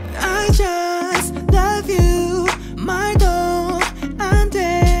 I just love you 말도 안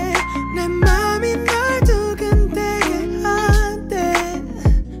돼 내 맘이 널 두근대게 한대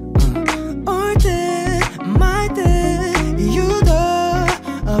올 듯 말 듯 이유도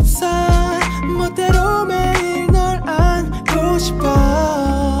없어 멋대로 매일 널 안고 싶어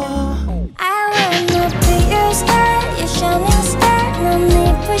I wanna be your star, your shining star. 넌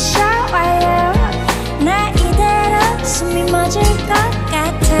입을 샤워요. 나 이대로 숨이 멎을 것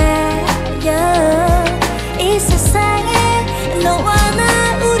같아요. 이 세상에 너와 나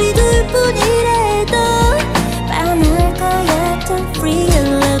우리 둘뿐이라도 반할 거야 to free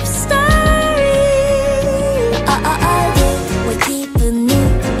love story. 왜 기분이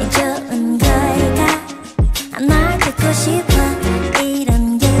좋은 걸까? 날 듣고 싶어.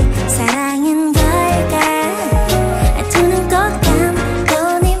 이런 게 사랑인 걸까? 두 눈 꼭 감고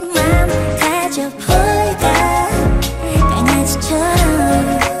네 맘 가져볼까?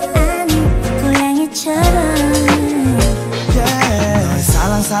 강아지처럼 아니 고양이처럼 yeah.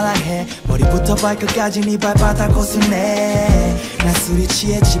 살랑살랑해 머리부터 발끝까지 네 발바닥 고스네 난 술이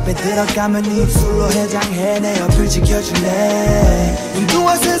취해 집에 들어가면 네 입술로 해장해 내 옆을 지켜줄래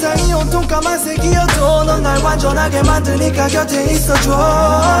인도와 세상이 온통 까만색이어도 넌 날 완전하게 만드니까 곁에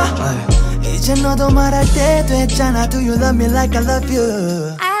있어줘 이제 너도 말할 때 됐잖아 Do you love me like I love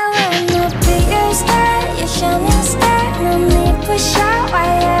you I wanna be your star, your shining star. 넌 입을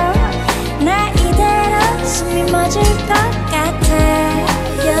샤워요. 나 이대로 숨이 멎을 것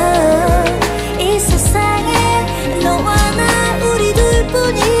같아요. 이 세상에 너와 나 우리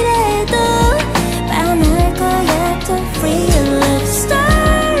둘뿐이라도 반할 거야 to free love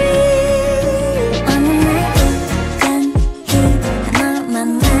story. 어느 날 우연히 널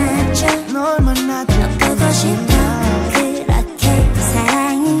만났죠. 널 만나도 너 보고 싶어 그렇게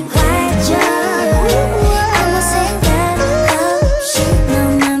사랑이 왔죠. 아무 생각 없이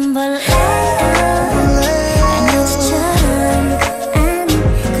너만 볼래요. 강아지처럼 아니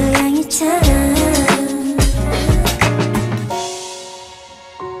고양이처럼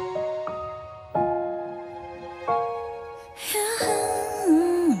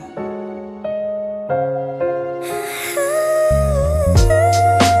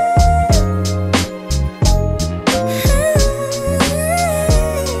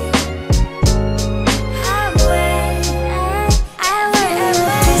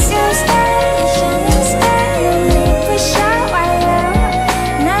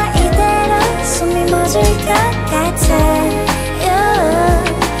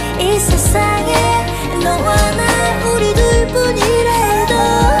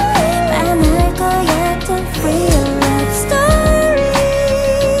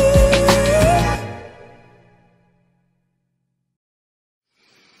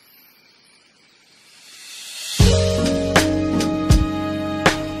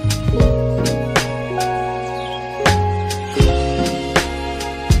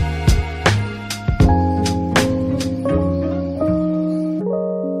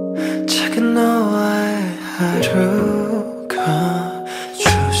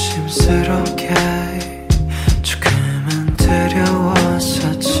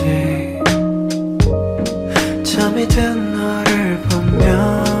밤이 된 너를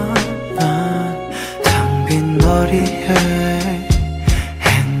보면 난 텅 빈 머리에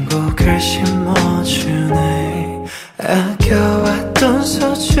행복을 심어주네. 아껴왔던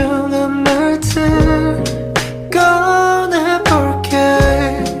소중한 말들 꺼내볼게.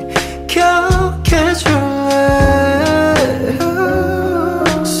 기억해줄래.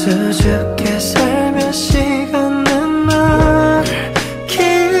 수줍게 살며 시간은 날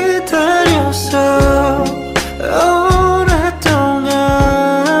기다렸어 오랫동안.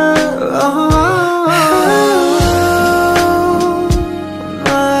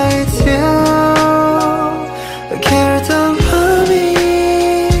 My dear, 길던 밤이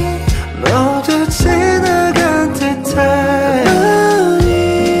모두 지나간 듯해. 많이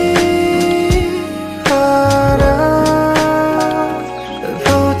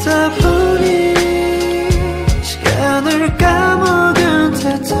알아보다 보니 시간을 까먹은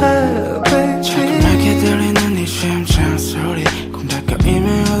듯해. 자꾸맣게 들리는 네 심장 소리 꼭 가까이면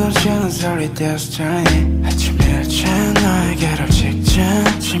오던 소리 That's tiny. 아침 일찍 너에게로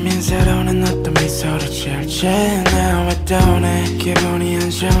직전 지민 새로운 어떤 미소를 지을지 난 왜 또 내 기분이 안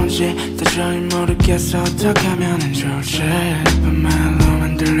좋은지 도저히 모르겠어. 어떡하면 좋을지 예쁜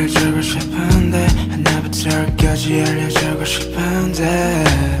말로만 들려주고 싶은데 하나부터 열까지 알려주고 싶은데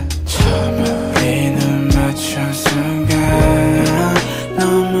처음 우리 눈 맞춘 순간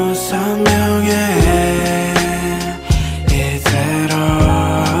너무 선명해. 이대로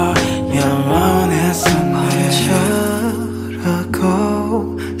영원했었네.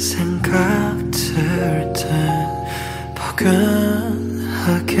 언제라고 생각들 땐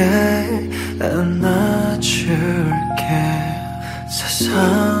포근하게 안아줄게.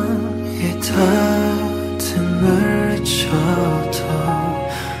 세상이 다듬을 쳐도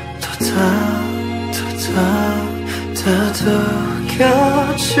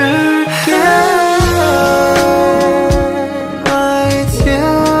다독여줄게. My dear,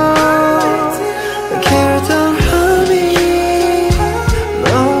 길던 밤이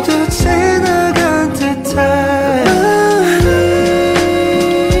모두 지나간 듯해.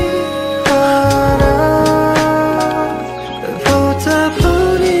 알아보다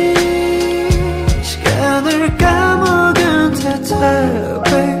보니 시간을 까먹은 듯해.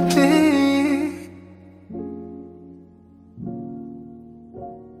 Baby,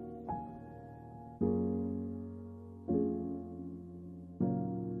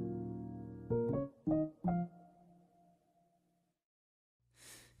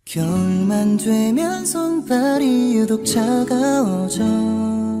 겨울만 되면 손발이 유독 차가워져.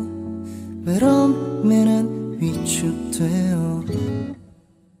 외로움에 난 위축돼요.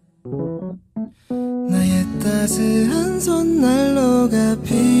 나의 따스한 손난로가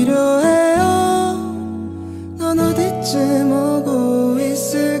필요해요. 넌 어디쯤 오고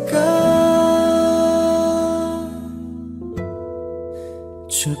있을까.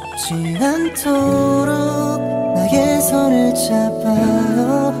 춥지 않도록 나의 손을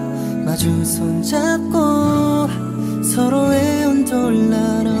잡아요. 마주 손잡고 서로의 온도를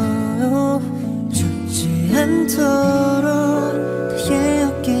나눠요. 춥지 않도록 나의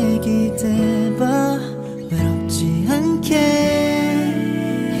어깨에 기대봐. 외롭지 않게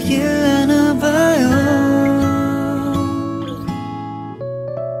얘기를 나눠봐요.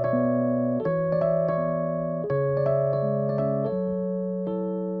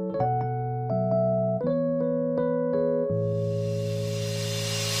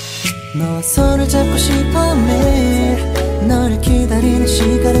 너와 손을 잡고 싶어 매일. 너를 기다리는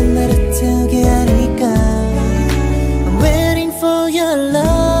시간은 나를 태우게 하니까 I'm waiting for your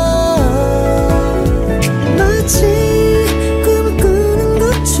love. 마치 꿈을 꾸는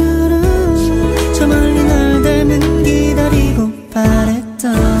것처럼 저 멀리 널 닮은 기다리고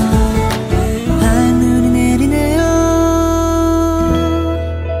바랬던 하늘이 내리네요.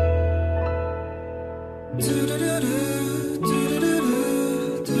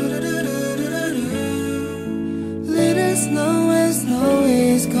 Let us know as snow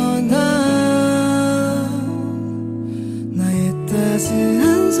is gone.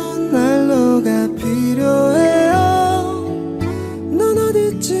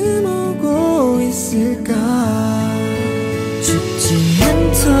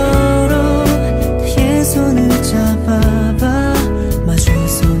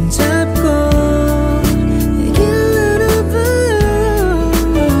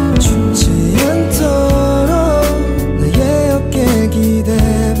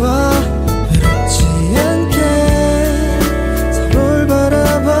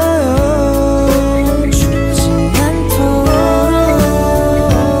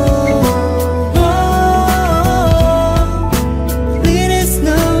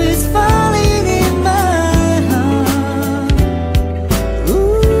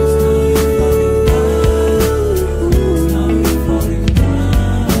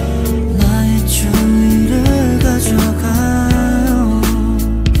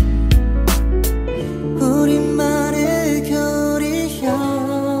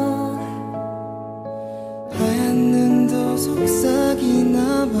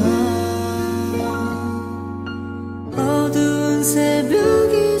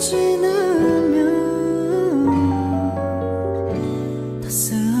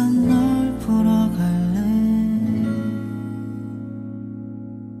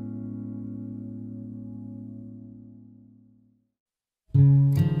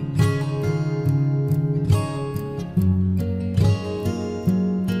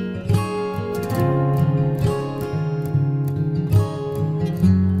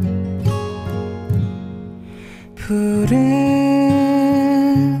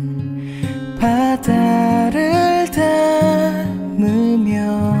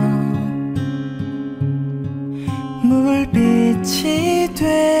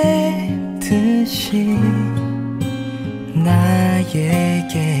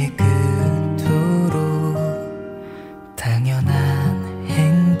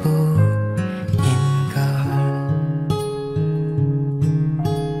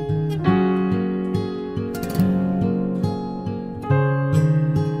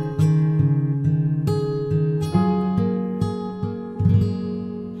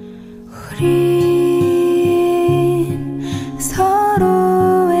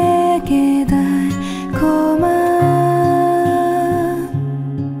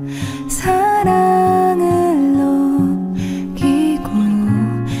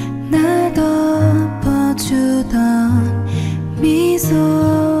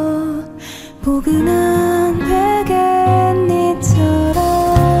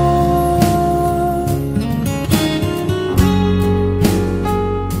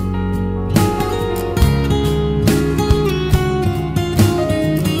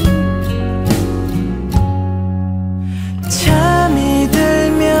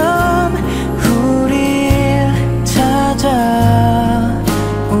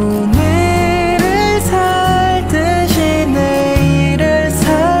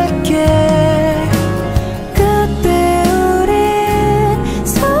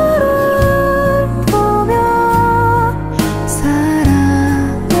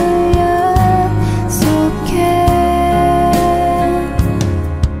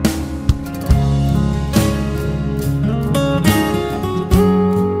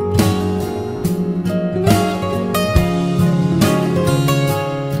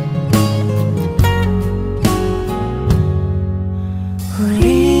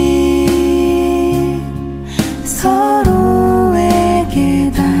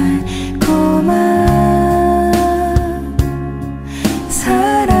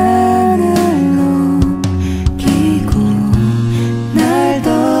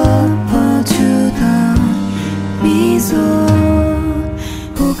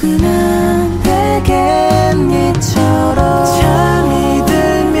 포근한 베갯잎처럼 잠이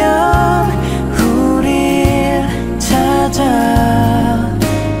들면 우릴 찾아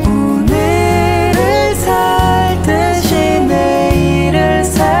오늘을 살 듯이 내일을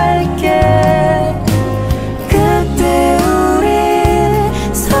살게 그때 우린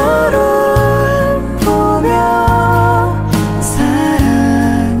서로를 보며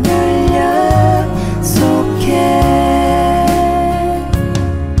사랑을 약속해.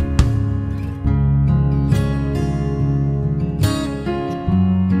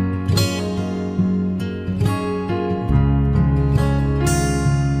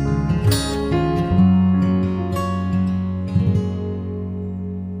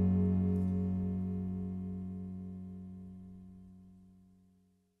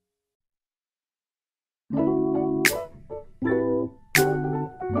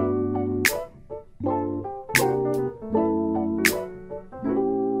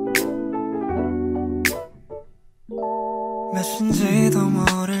 몇인지도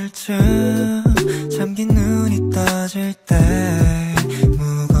모를 쯤 잠긴 눈이 떠질 때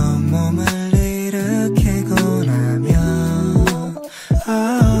무거운 몸을 일으키고 나면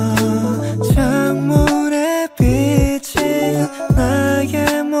창문에 비친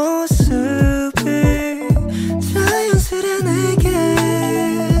나의 모습이 자연스레 내게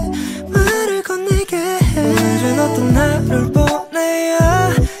말을 건네게 해. 오늘은 어떤 하루를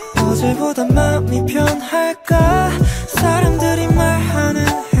보내야 어제보다 마음이 편할까. 사람들이 말하는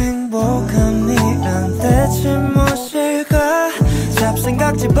행복함이란 대체 무엇일까.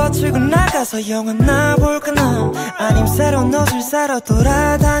 잡생각 집어치고 나가서 영화나 볼까. 나 아님 새로운 옷을 사러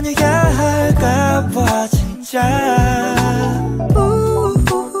돌아다녀야 할까 봐 진짜.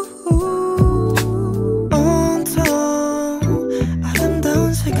 온통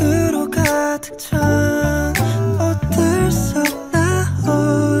아름다운 색으로 가득 찬 옷들 속 나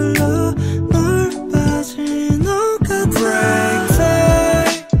홀로 물 빠진 옷 같아. Break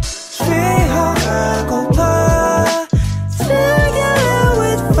time 쉬어가고파. 즐겨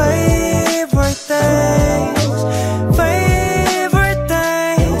with favorite days. Favorite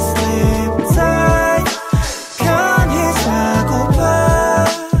days. Sleep tight 편히 자고파.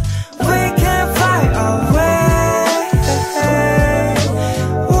 We can fly away.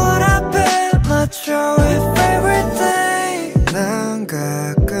 What up in my joy favorite day. 난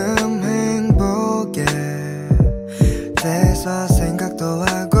가끔 행복에 대해서 생각도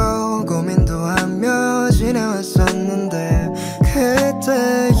하고 고민도 하며 지내왔었는데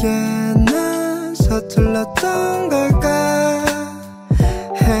그때에는 서툴렀던 걸까.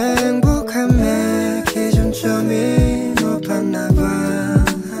 행복함의 기준점이 높았나봐.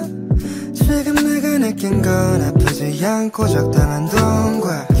 지금 내가 느낀 건 아프지 않고 적당한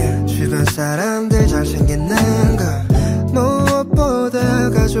돈과 주변 사람들 잘생기는 것. 무엇보다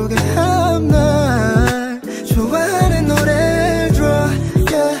가족의 합날 좋아하는 노래를 들어.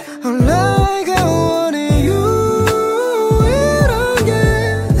 Yeah, all I got wanted you. 이런 게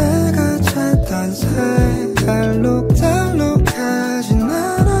내가 찾던 사이 알록달록하진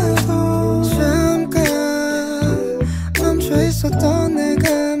않아도 잠깐 멈춰 있었던 내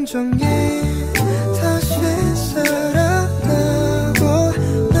감정이 다시 살아나고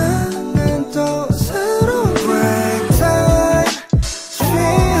나는 또 새로운 break time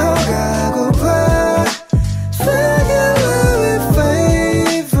쉬어가고파. Together with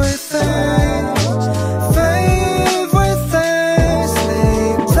favorite things. Favorite things.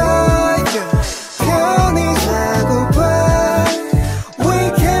 Sleep tight 편히 자고파. We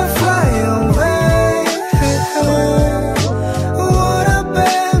can fly away. What up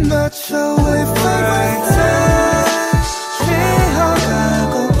in my joy favorite things.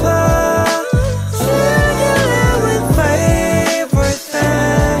 쉬어가고파. Together with favorite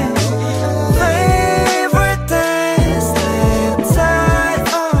things. Favorite things. Sleep tight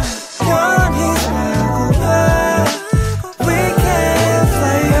편히 자고파. We can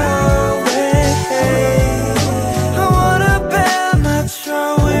fly away. What up in my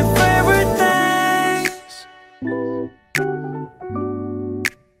joy favorite things.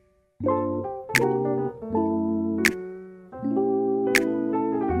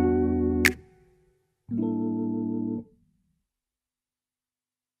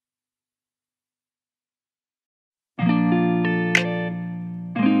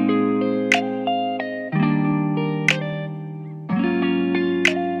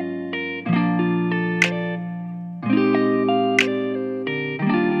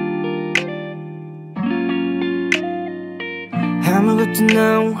 아무것도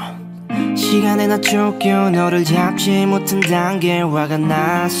no 시간에 나 쫓겨 너를 잡지 못한단 게 화가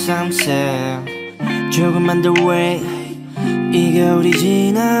나 some say. 조금만 더 wait 이 겨울이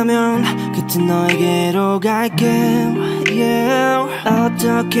지나면 그때 너에게로 갈게 yeah.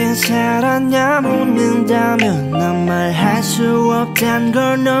 어떻게 살았냐 묻는다면 난 말할 수 없단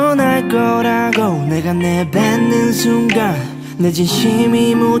걸 넌 알 거라고 내가 내뱉는 순간 내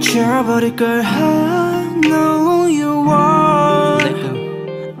진심이 묻혀버릴걸 I know you want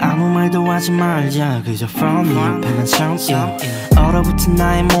아무 말도 하지 말자 그저 from 네 옆에 간 손길 얼어붙은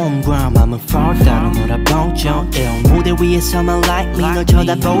나의 몸과 맘은 fall 따로 놀아보죠 무대 위에서만 like me 널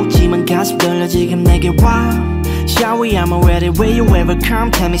쳐다보지만 가슴 떨려 지금 내게 와 Shall we? I'm ready will you ever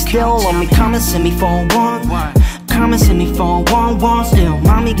come? Tell me still love me come and see me for one Come and see me for one still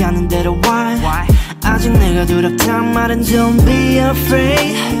맘이 가는 대로 why 아직 내가 두렵단 말은 don't be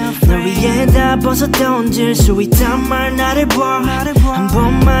afraid 널 위해 다 벗어 던질 수 있단 말 나를 봐 한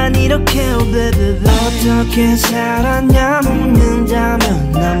번만 이렇게 oh baby 어떻게 살았냐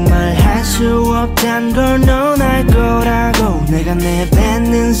묻는다면 난 말할 수 없단 걸 넌 알 거라고 내가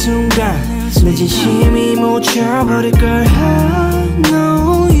내뱉는 순간 내 진심이 묻혀버릴걸 I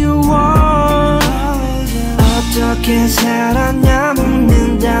know you want 어떻게 살았냐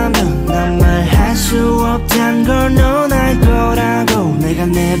묻는다면 난 말할 수 없단 걸 넌 알 거라고 내가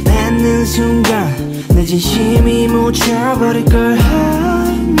내뱉는 순간 내 진심이 묻혀버릴걸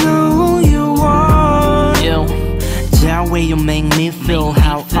I know you want That way you make me feel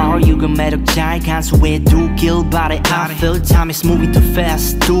How are you 그 매력 잘 간수해 두길 바래 I feel time is moving too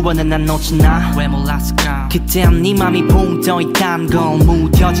fast 두 번은 난 놓치나 왜 몰랐을까 그땐 네 맘이 붕 떠있단 걸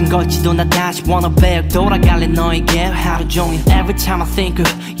무뎌진 걸지도 나 다시 wanna back 돌아갈래 너에게 하루 종일 Every time I think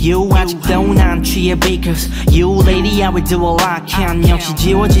of you 아직도 난 취해 because You lady I will do all I can 역시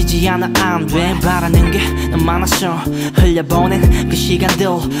지워지지 않아 안 돼 바라는 게 난 많았어 흘려보낸 그 시간들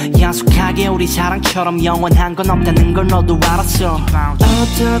약속하게 우리 사랑처럼 영원한 건 없다는 걸 너도 알았어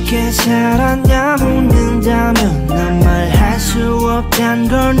어떻게 살았냐 묻는다면 난 말할 수 없단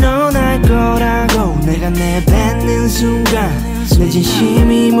걸 넌 알 거라고 내가 내뱉는 순간 내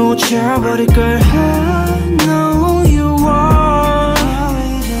진심이 묻혀버릴걸 I know you want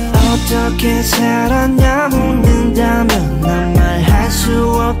어떻게 살았냐 묻는다면 난 말할 수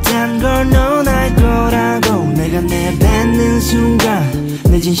없단 걸 넌 알 거라고 내가 내뱉는 순간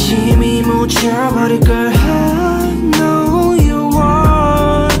내 진심이 묻혀버릴걸 I know you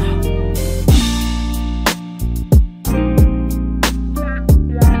want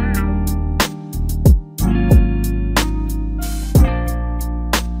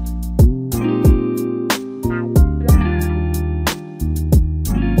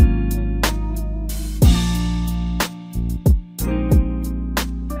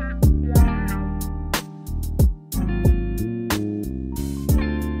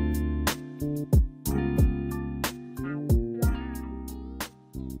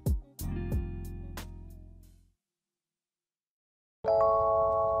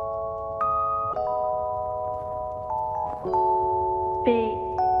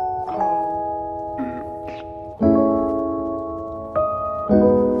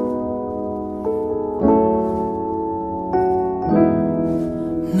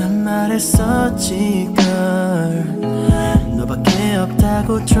난 말했었지 girl 너밖에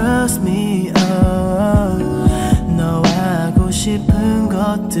없다고 trust me 너와 하고 싶은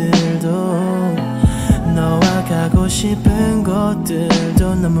것들도 너와 가고 싶은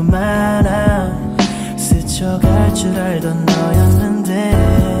곳들도 너무 많아 스쳐갈 줄 알던 너였는데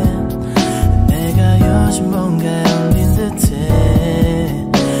내가 요즘 뭔가 열린 듯해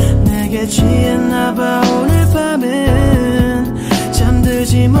내게 취했나봐 오늘 밤은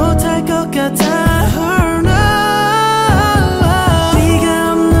잠들지 못할 것 같아 oh no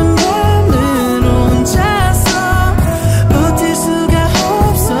네가 없는 밤을 혼자서 버틸 수가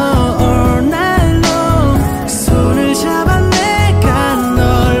없어 all night long 손을 잡아 내가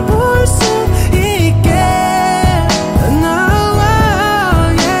널 볼 수 있게 no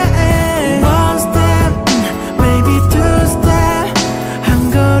yeah one step maybe two step 한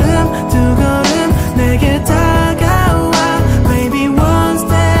걸음 두 걸음 내게 다가와 maybe one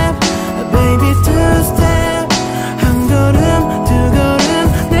step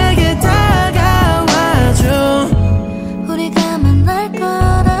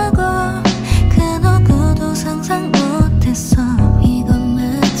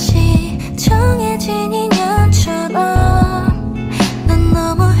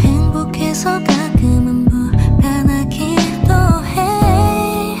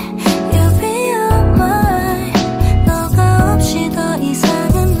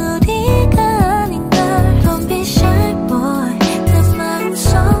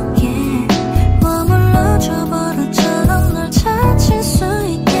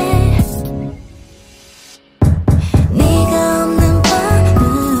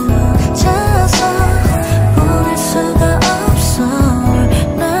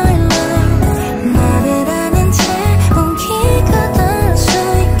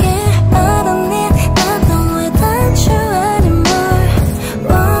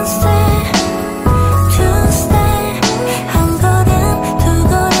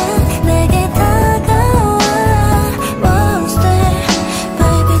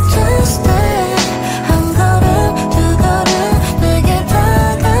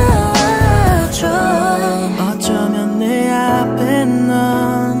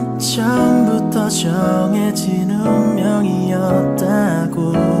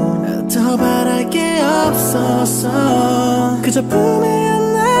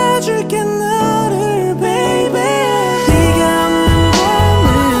지켜줄게 너를 baby 네가 없는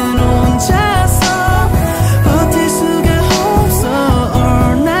밤은 혼자서 버틸 수가 없어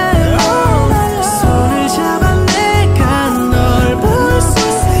all night long 손을 잡아 내가 널 볼 수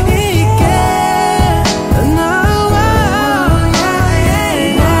있게 너와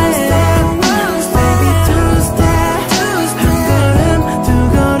One step baby two step 한 걸음 두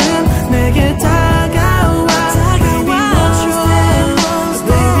걸음 내게 다가와 baby watch your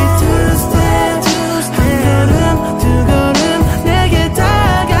baby two step 한 걸음 두 걸음 내게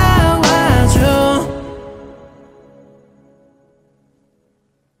다가와줘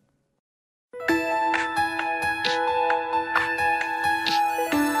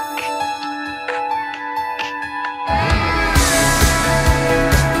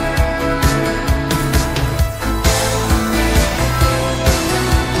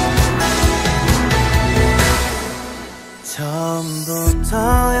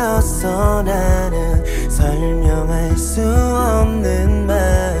처음부터였어 나는 설명할 수 없는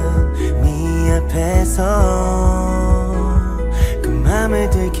마음이 앞에서 그 맘을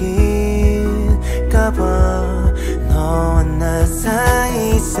들킬까봐 너와 나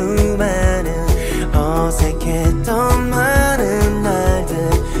사이 수많은 어색했던 많은 날들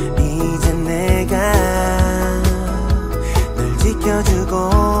이제 내가 널 지켜주고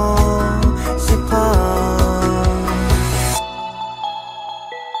싶어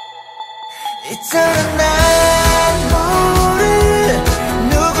있잖아 난 너를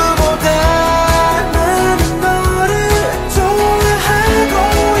누구보다 많은 너를 좋아하고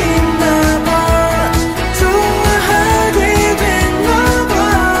있나봐 좋아하게 됐나봐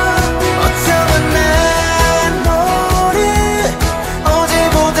어쩌면 난 너를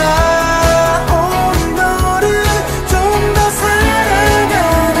어제보다 오늘 너를 좀 더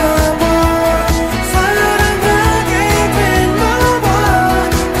사랑하나봐 사랑하게 됐나봐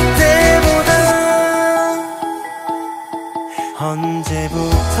그때보다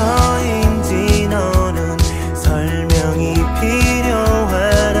언제부터인지 너는 설명이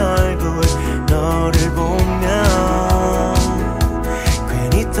필요한 얼굴 너를 보면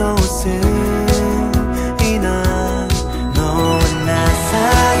괜히 또 웃음이 나 너와 나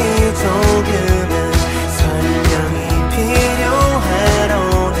사이 조금은 설명이 필요한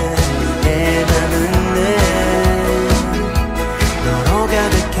오늘 내 맘은 너로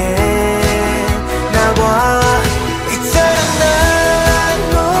가득해 나와 있잖아 난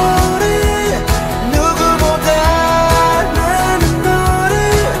너를 누구보다 많은 너를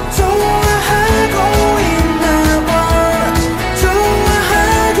좋아하고 있나봐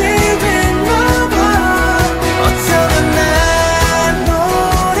좋아하게 됐나봐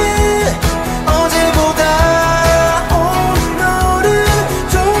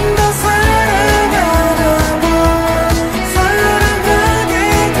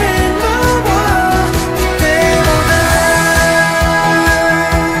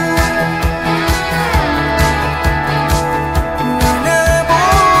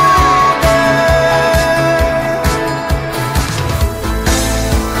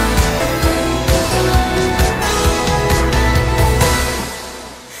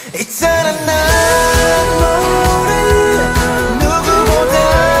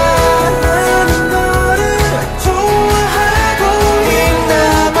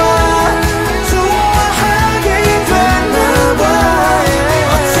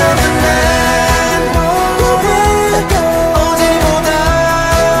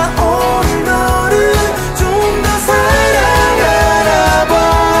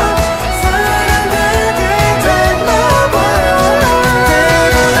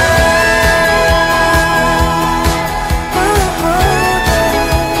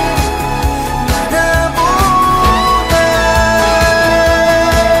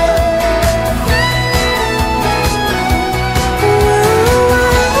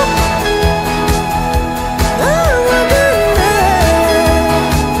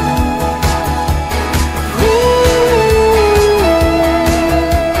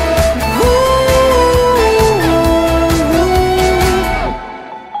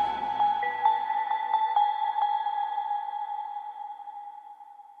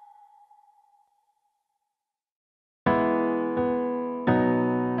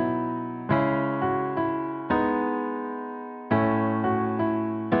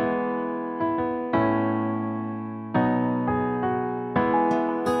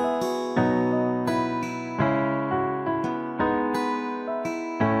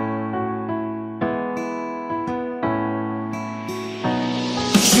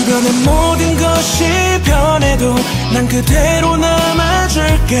주변의 모든 것이 변해도 난 그대로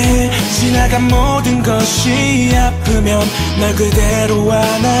남아줄게. 지나간 모든 것이 아프면 널 그대로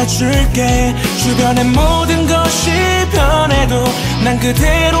안아줄게. 주변의 모든 것이 변해도 난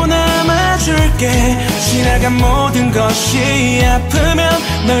그대로 남아줄게. 지나간 모든 것이 아프면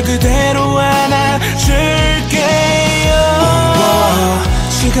널 그대로 안아줄게. 우와,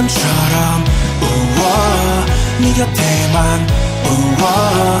 지금처럼 우와, 네 곁에만 우와,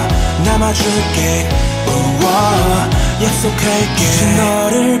 남아줄게. 우와, 약속할게.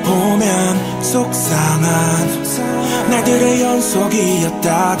 너를 보면 속상한 날들의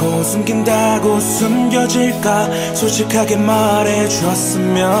연속이었다고, 숨긴다고 숨겨질까 솔직하게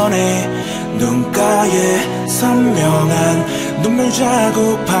말해줬으면 해. 눈가에 선명한 눈물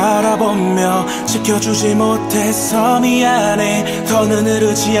자국 바라보며 지켜주지 못해서 미안해. 더는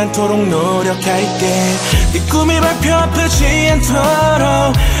흐르지 않도록 노력할게. 네 꿈이 발표 아프지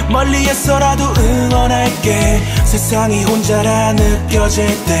않도록 멀리에서라도 응원할게. 세상이 혼자라 느껴질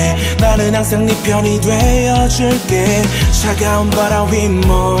때 나는 항상 네 편이 되어줄게. 차가운 바람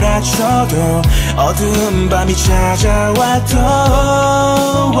휘몰아쳐도 어두운 밤이 찾아와도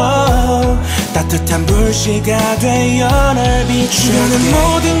따뜻한 불씨가 되어 널 비출게. 주변의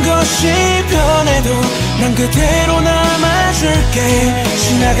모든 것이 변해도 난 그대로 남아줄게.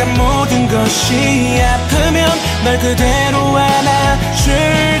 지나간 모든 것이 아프면 널 그대로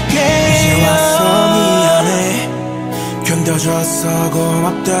안아줄게. 이제 와서 미안해, 견뎌줘서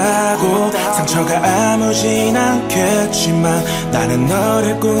고맙다고. 상처가 아무진 않겠지만 나는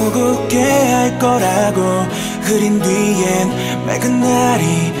너를 꼭 웃게 할 거라고. 흐린 뒤엔 맑은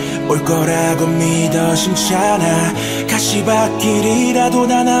날이 올 거라고 믿어 심잖아. 가시밭길이라도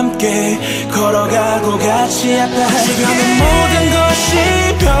난 함께 걸어가고 같이 아파할게. 주변의 모든 것이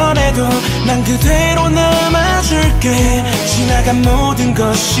변해도 난 그대로 남아줄게. 지나간 모든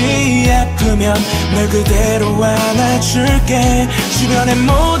것이 아프면 널 그대로 안아줄게. 주변의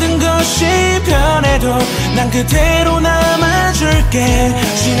모든 것이 변해도 난 그대로 남아줄게.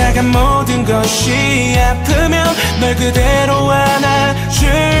 지나간 모든 것이 아프면 널 그대로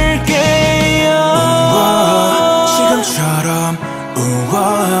안아줄게. 우와, 지금처럼 우와,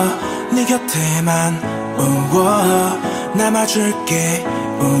 네 곁에만 우와, 남아줄게.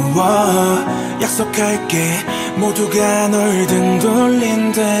 우와, 약속할게. 모두가 널 등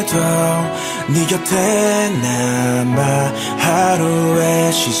돌린데도 네 곁에 남아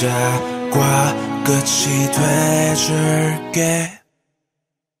하루의 시작과 끝이 돼줄게.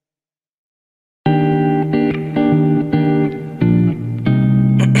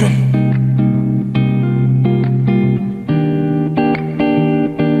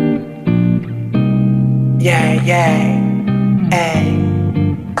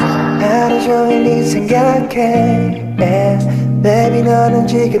 하루 종일 네 생각해. Baby 너는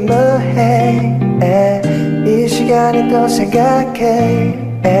지금 뭐해? 이 시간에 또 생각해.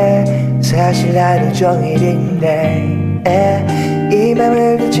 사실 하루 종일인데 이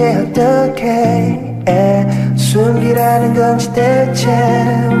맘을 대체 어떻게 숨기라는 건지 대체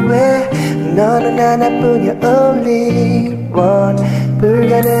왜 너는 하나뿐이야 only one.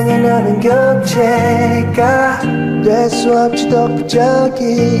 불가능해 너는 교체가 될 수 없지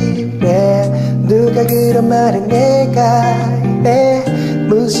독보적이래. 누가 그런 말을 내가 해.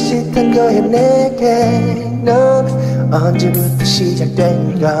 무슨 짓 한 거야 내게. 넌 언제부터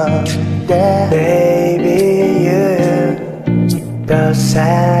시작된 건데. Baby you 더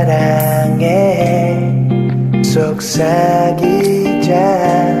사랑해. 속삭이자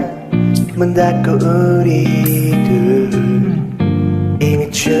문 닫고 우리 둘 이미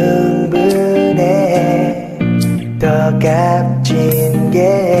충분해. 더 값진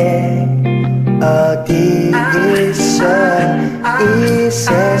게 어디 있어 이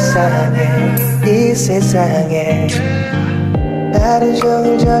세상에. 이 세상에 하루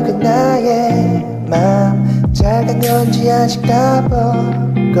종일 적은 나의 맘 작은 건지 아직 다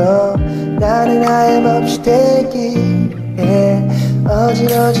보고 나는 하염없이 대기해.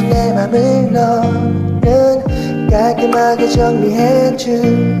 어지러진 내 맘을 너는 깔끔하게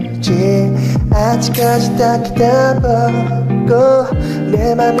정리해주지. 아직까지 딱히 다 보고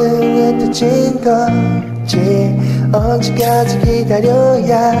내 맘은 왜 터진 건지 언제까지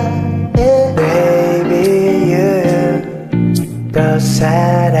기다려야 해. Baby you 더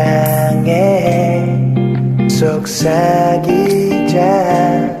사랑해. 속삭이자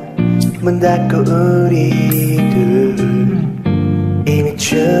문 닫고 우리 둘 이미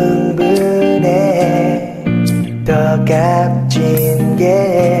충분해. 더 값진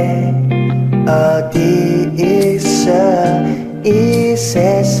게 어디 있어 이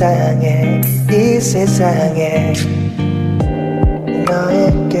세상에. 이 세상에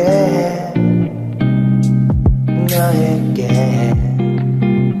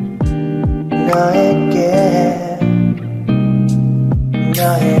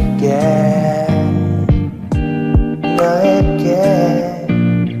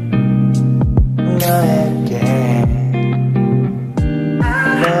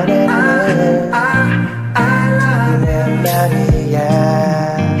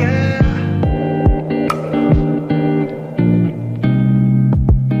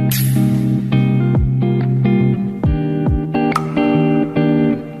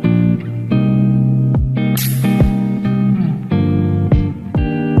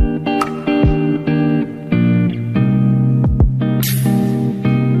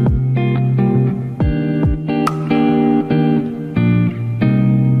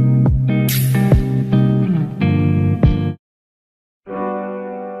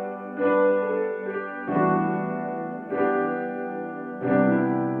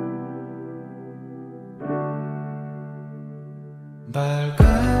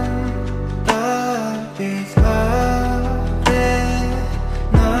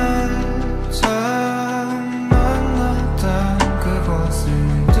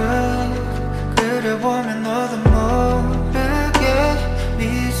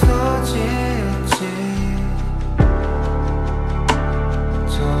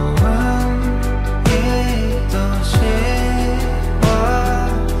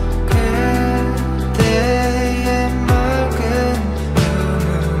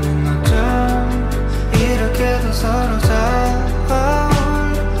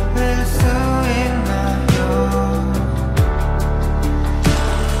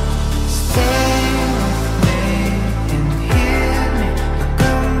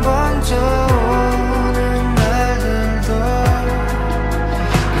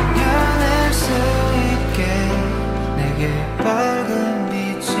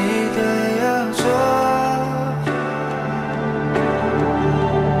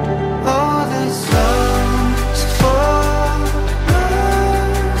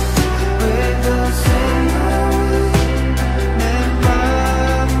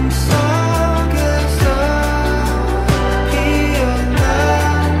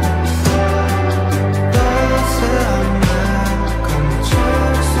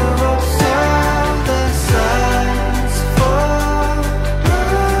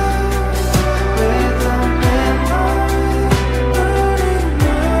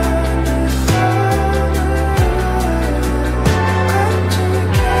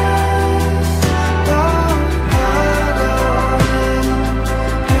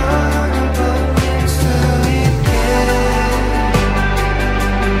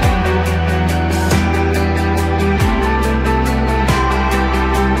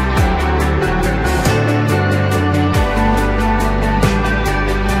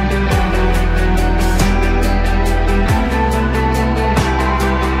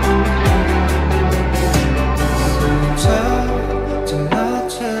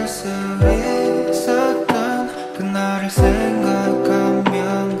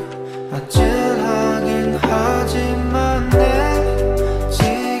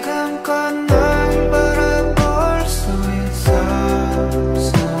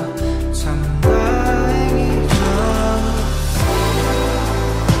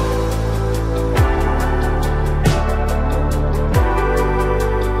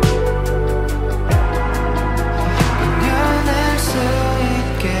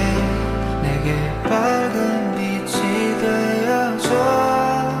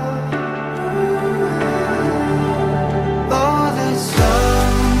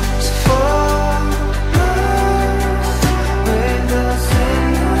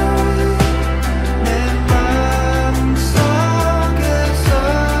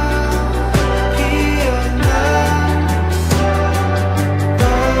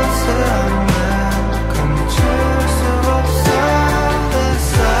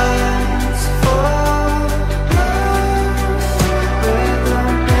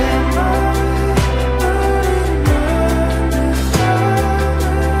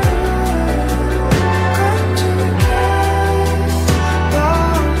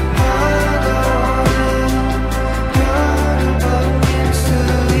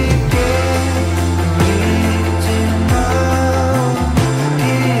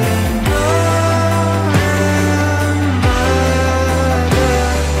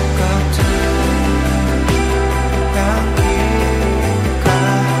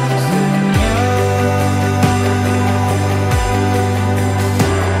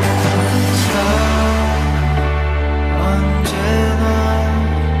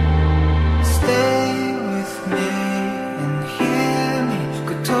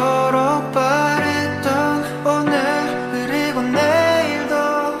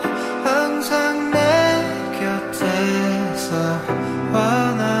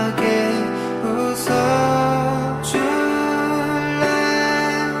환하게 웃어줄래.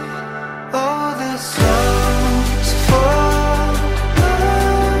 All the songs for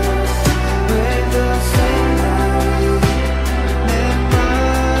love with the same 내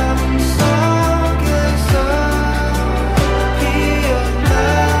마음속에서 피어나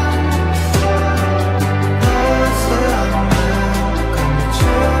너스러운 감출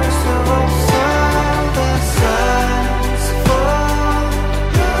수 없어. The songs for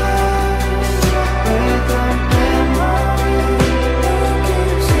love with the memory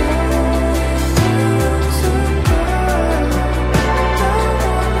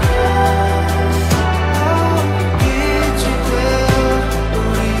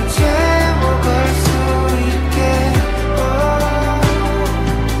우리 제목할 수 있게.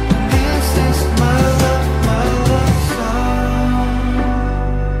 This is my love song.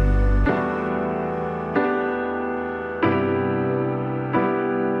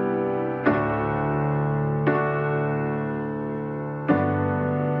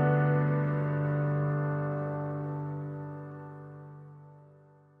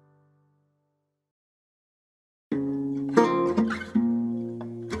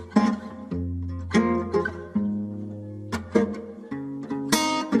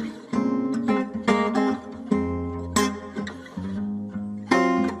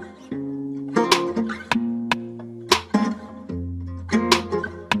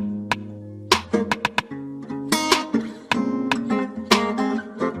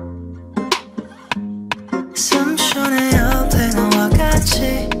 숨쉬네 옆에 너와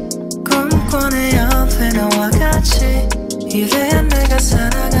같이 꿈꿔내 옆에 너와 같이 이래야 내가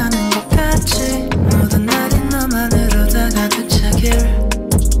살아가는 것 같지. 모든 날이 너만으로 다 가득 차길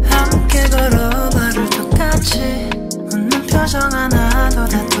함께 걸어봐를 똑같이 웃는 표정 하나도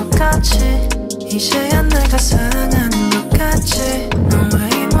다 똑같이 이제야 내가 사랑하는 것 같지. 넌 왜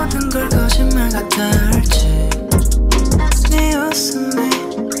이 모든 걸 거짓말 같아 할지. 네 웃음이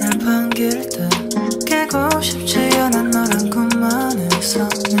날 반길 듯 깨고 싶지 않아 너란 꿈만에서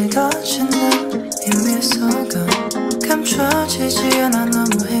늙어지는 이 미소가 감춰지지 않아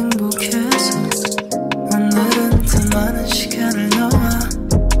너무 행복해서 오늘은 더 많은 시간을 너와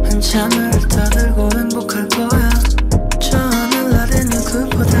한참을 떠들고 행복할 거야. 저 하늘 아래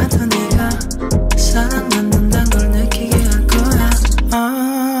누구보다도 네가 사랑받는단 걸 느끼게 할 거야.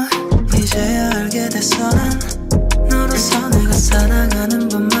 이제야 알게 됐어 난 너로서 내가 사랑하는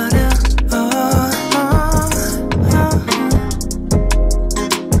법 말야.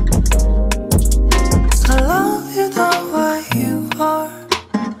 I love you the way you are.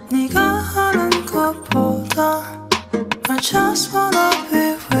 네가 하는 것보다 I just wanna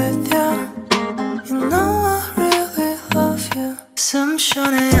be with you. You know I really love you.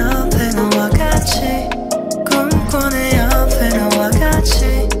 숨쉬네 옆에 너와 같이 꿈꿔내 옆에 너와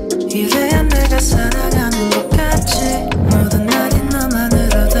같이 이래야 내가 살아가는 것 같지. 모든 날이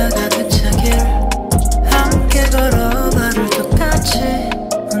너만으로 다 가득 차길 함께 걸어봐를 똑같이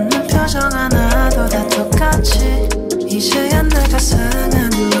웃는 표정 하나도 다 똑같이 이제야 내가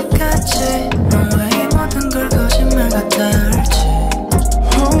사랑하는 것 같지. 넌 왜 이 모든 걸 거짓말 같아 할지.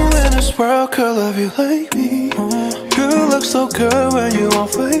 Who in this world could love you like me? You look so good when you are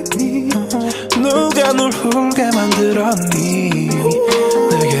with me. 누가 널 울게 만들었니?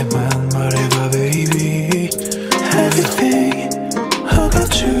 내게만 말해봐 baby. Everything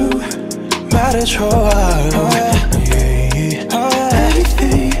about you 말해줘.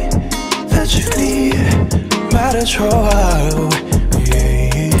 Everything that you need 말해줘.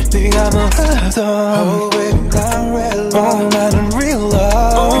 네가 뭐라도 Oh baby I'm real love. 나는 real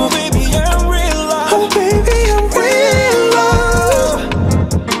love. Oh baby I'm real love. Oh baby I'm real love.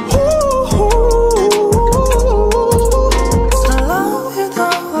 I love you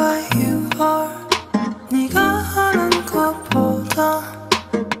the way you are. 네가 하는 것보다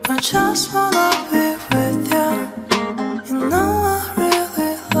I just wanna be with you. You know I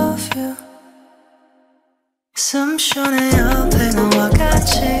really love you. 숨쉬네 옆에 너와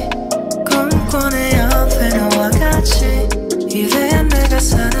같이 꿈꿔내 옆에 너와 같이 이래야 내가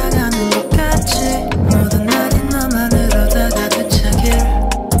살아가는 것 같지. 모든 날이 너만으로 다 가득 차길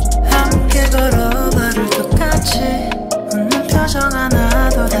함께 걸어봐를 똑같이 웃는 표정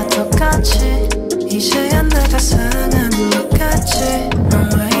하나도 다 똑같이 이제야 내가 사랑하는 것 같지. 넌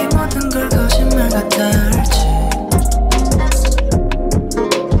왜 이 모든 걸 거짓말 같아 할지.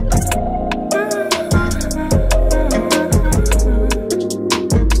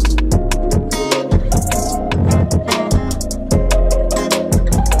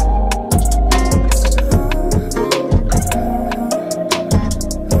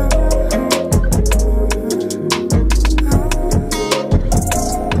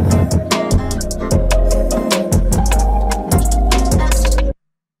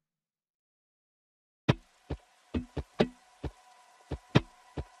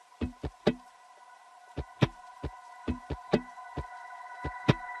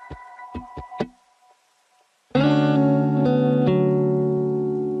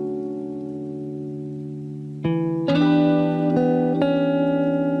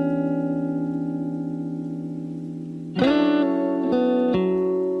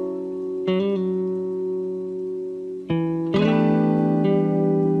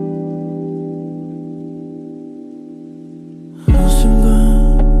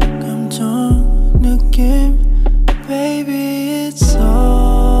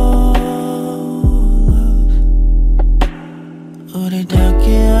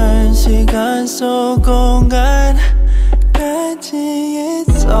 공간까지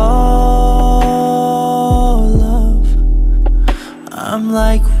it's all love. I'm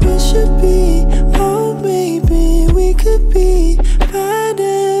like we should be, oh maybe we could be.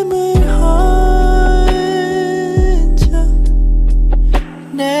 바람을 헐죠.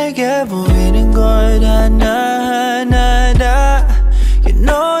 내게 보이는 걸 하나하나 다 You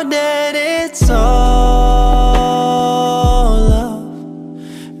know that it's all love.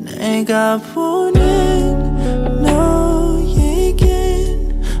 내가 보는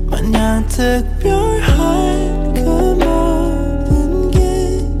너에겐 마냥 특별한 그 모든 게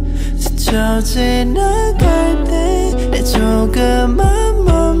스쳐 지나갈 때 내 조그만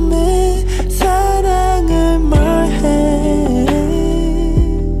몸에 사랑을 말해.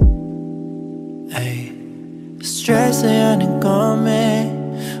 에이, 스트레스해야 하는 꿈에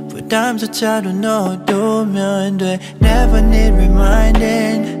부담조차도 넣어두면 돼. Never need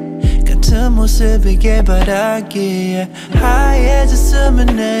reminding. 같은 모습을 개발하기에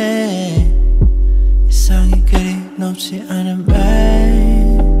하얘졌으면 해. 이상이 그리 높지 않은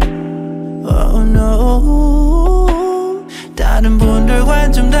babe. Oh no. 다른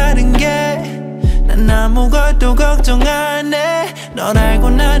분들과는 좀 다른 게 난 아무것도 걱정 안 해. 넌 알고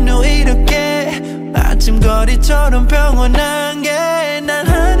난 후 이렇게 아침 거리처럼 평온한 게 난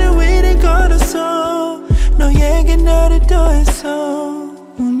하늘 위를 걸었어. 너에게 나를 더했어.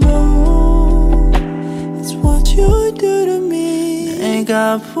 Oh no, it's what you do to me.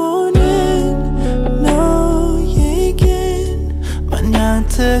 내가 보는 너에겐 마냥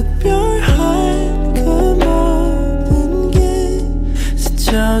특별한 그 모든 게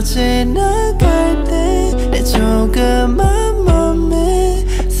스쳐 지나갈 때 내 조그만 몸에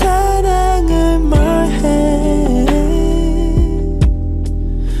사랑을 말해.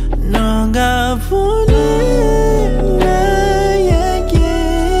 너가 보는 나에겐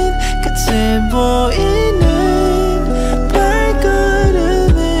같이 보이는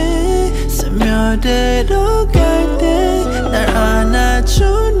발걸음에 스며들어갈 때 날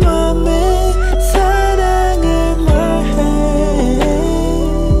안아준 맘에 사랑을 말해.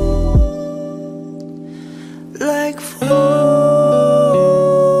 Like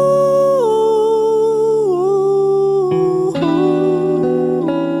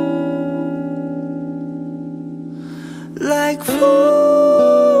like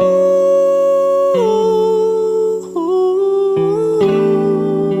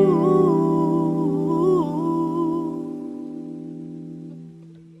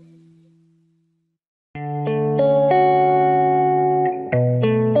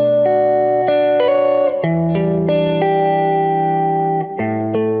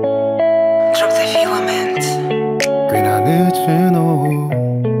꽤나 늦은 오후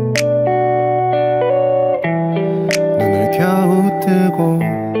눈을 겨우 뜨고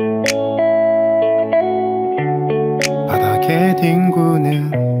바닥에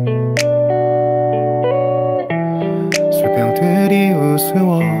뒹구는 술병들이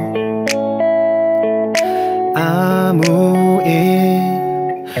우스워 아무 일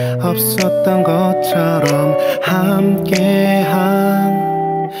없었던 것처럼 함께한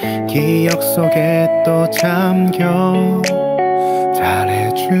기억 속에 또 잠겨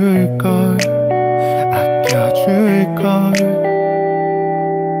잘해줄걸 아껴줄걸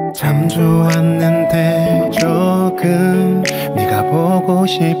참 좋았는데 조금 네가 보고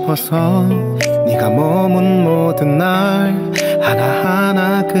싶어서 네가 머문 모든 날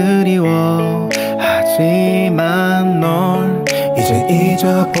하나하나 그리워 하지만 널 이제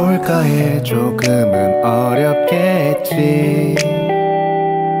잊어볼까 해 조금은 어렵겠지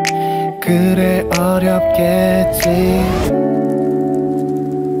그래 어렵겠지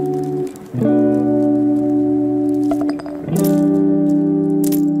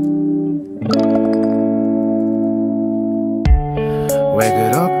왜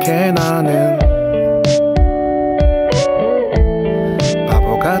그렇게 나는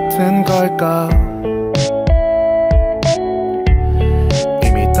바보 같은 걸까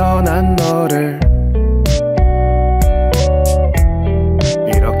이미 떠난 너를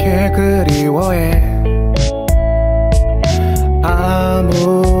이렇게 그리워해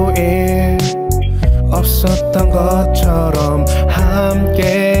아무 일 없었던 것처럼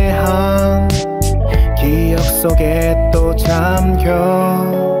함께한 기억 속에 또 잠겨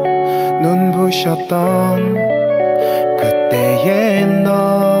눈부셨던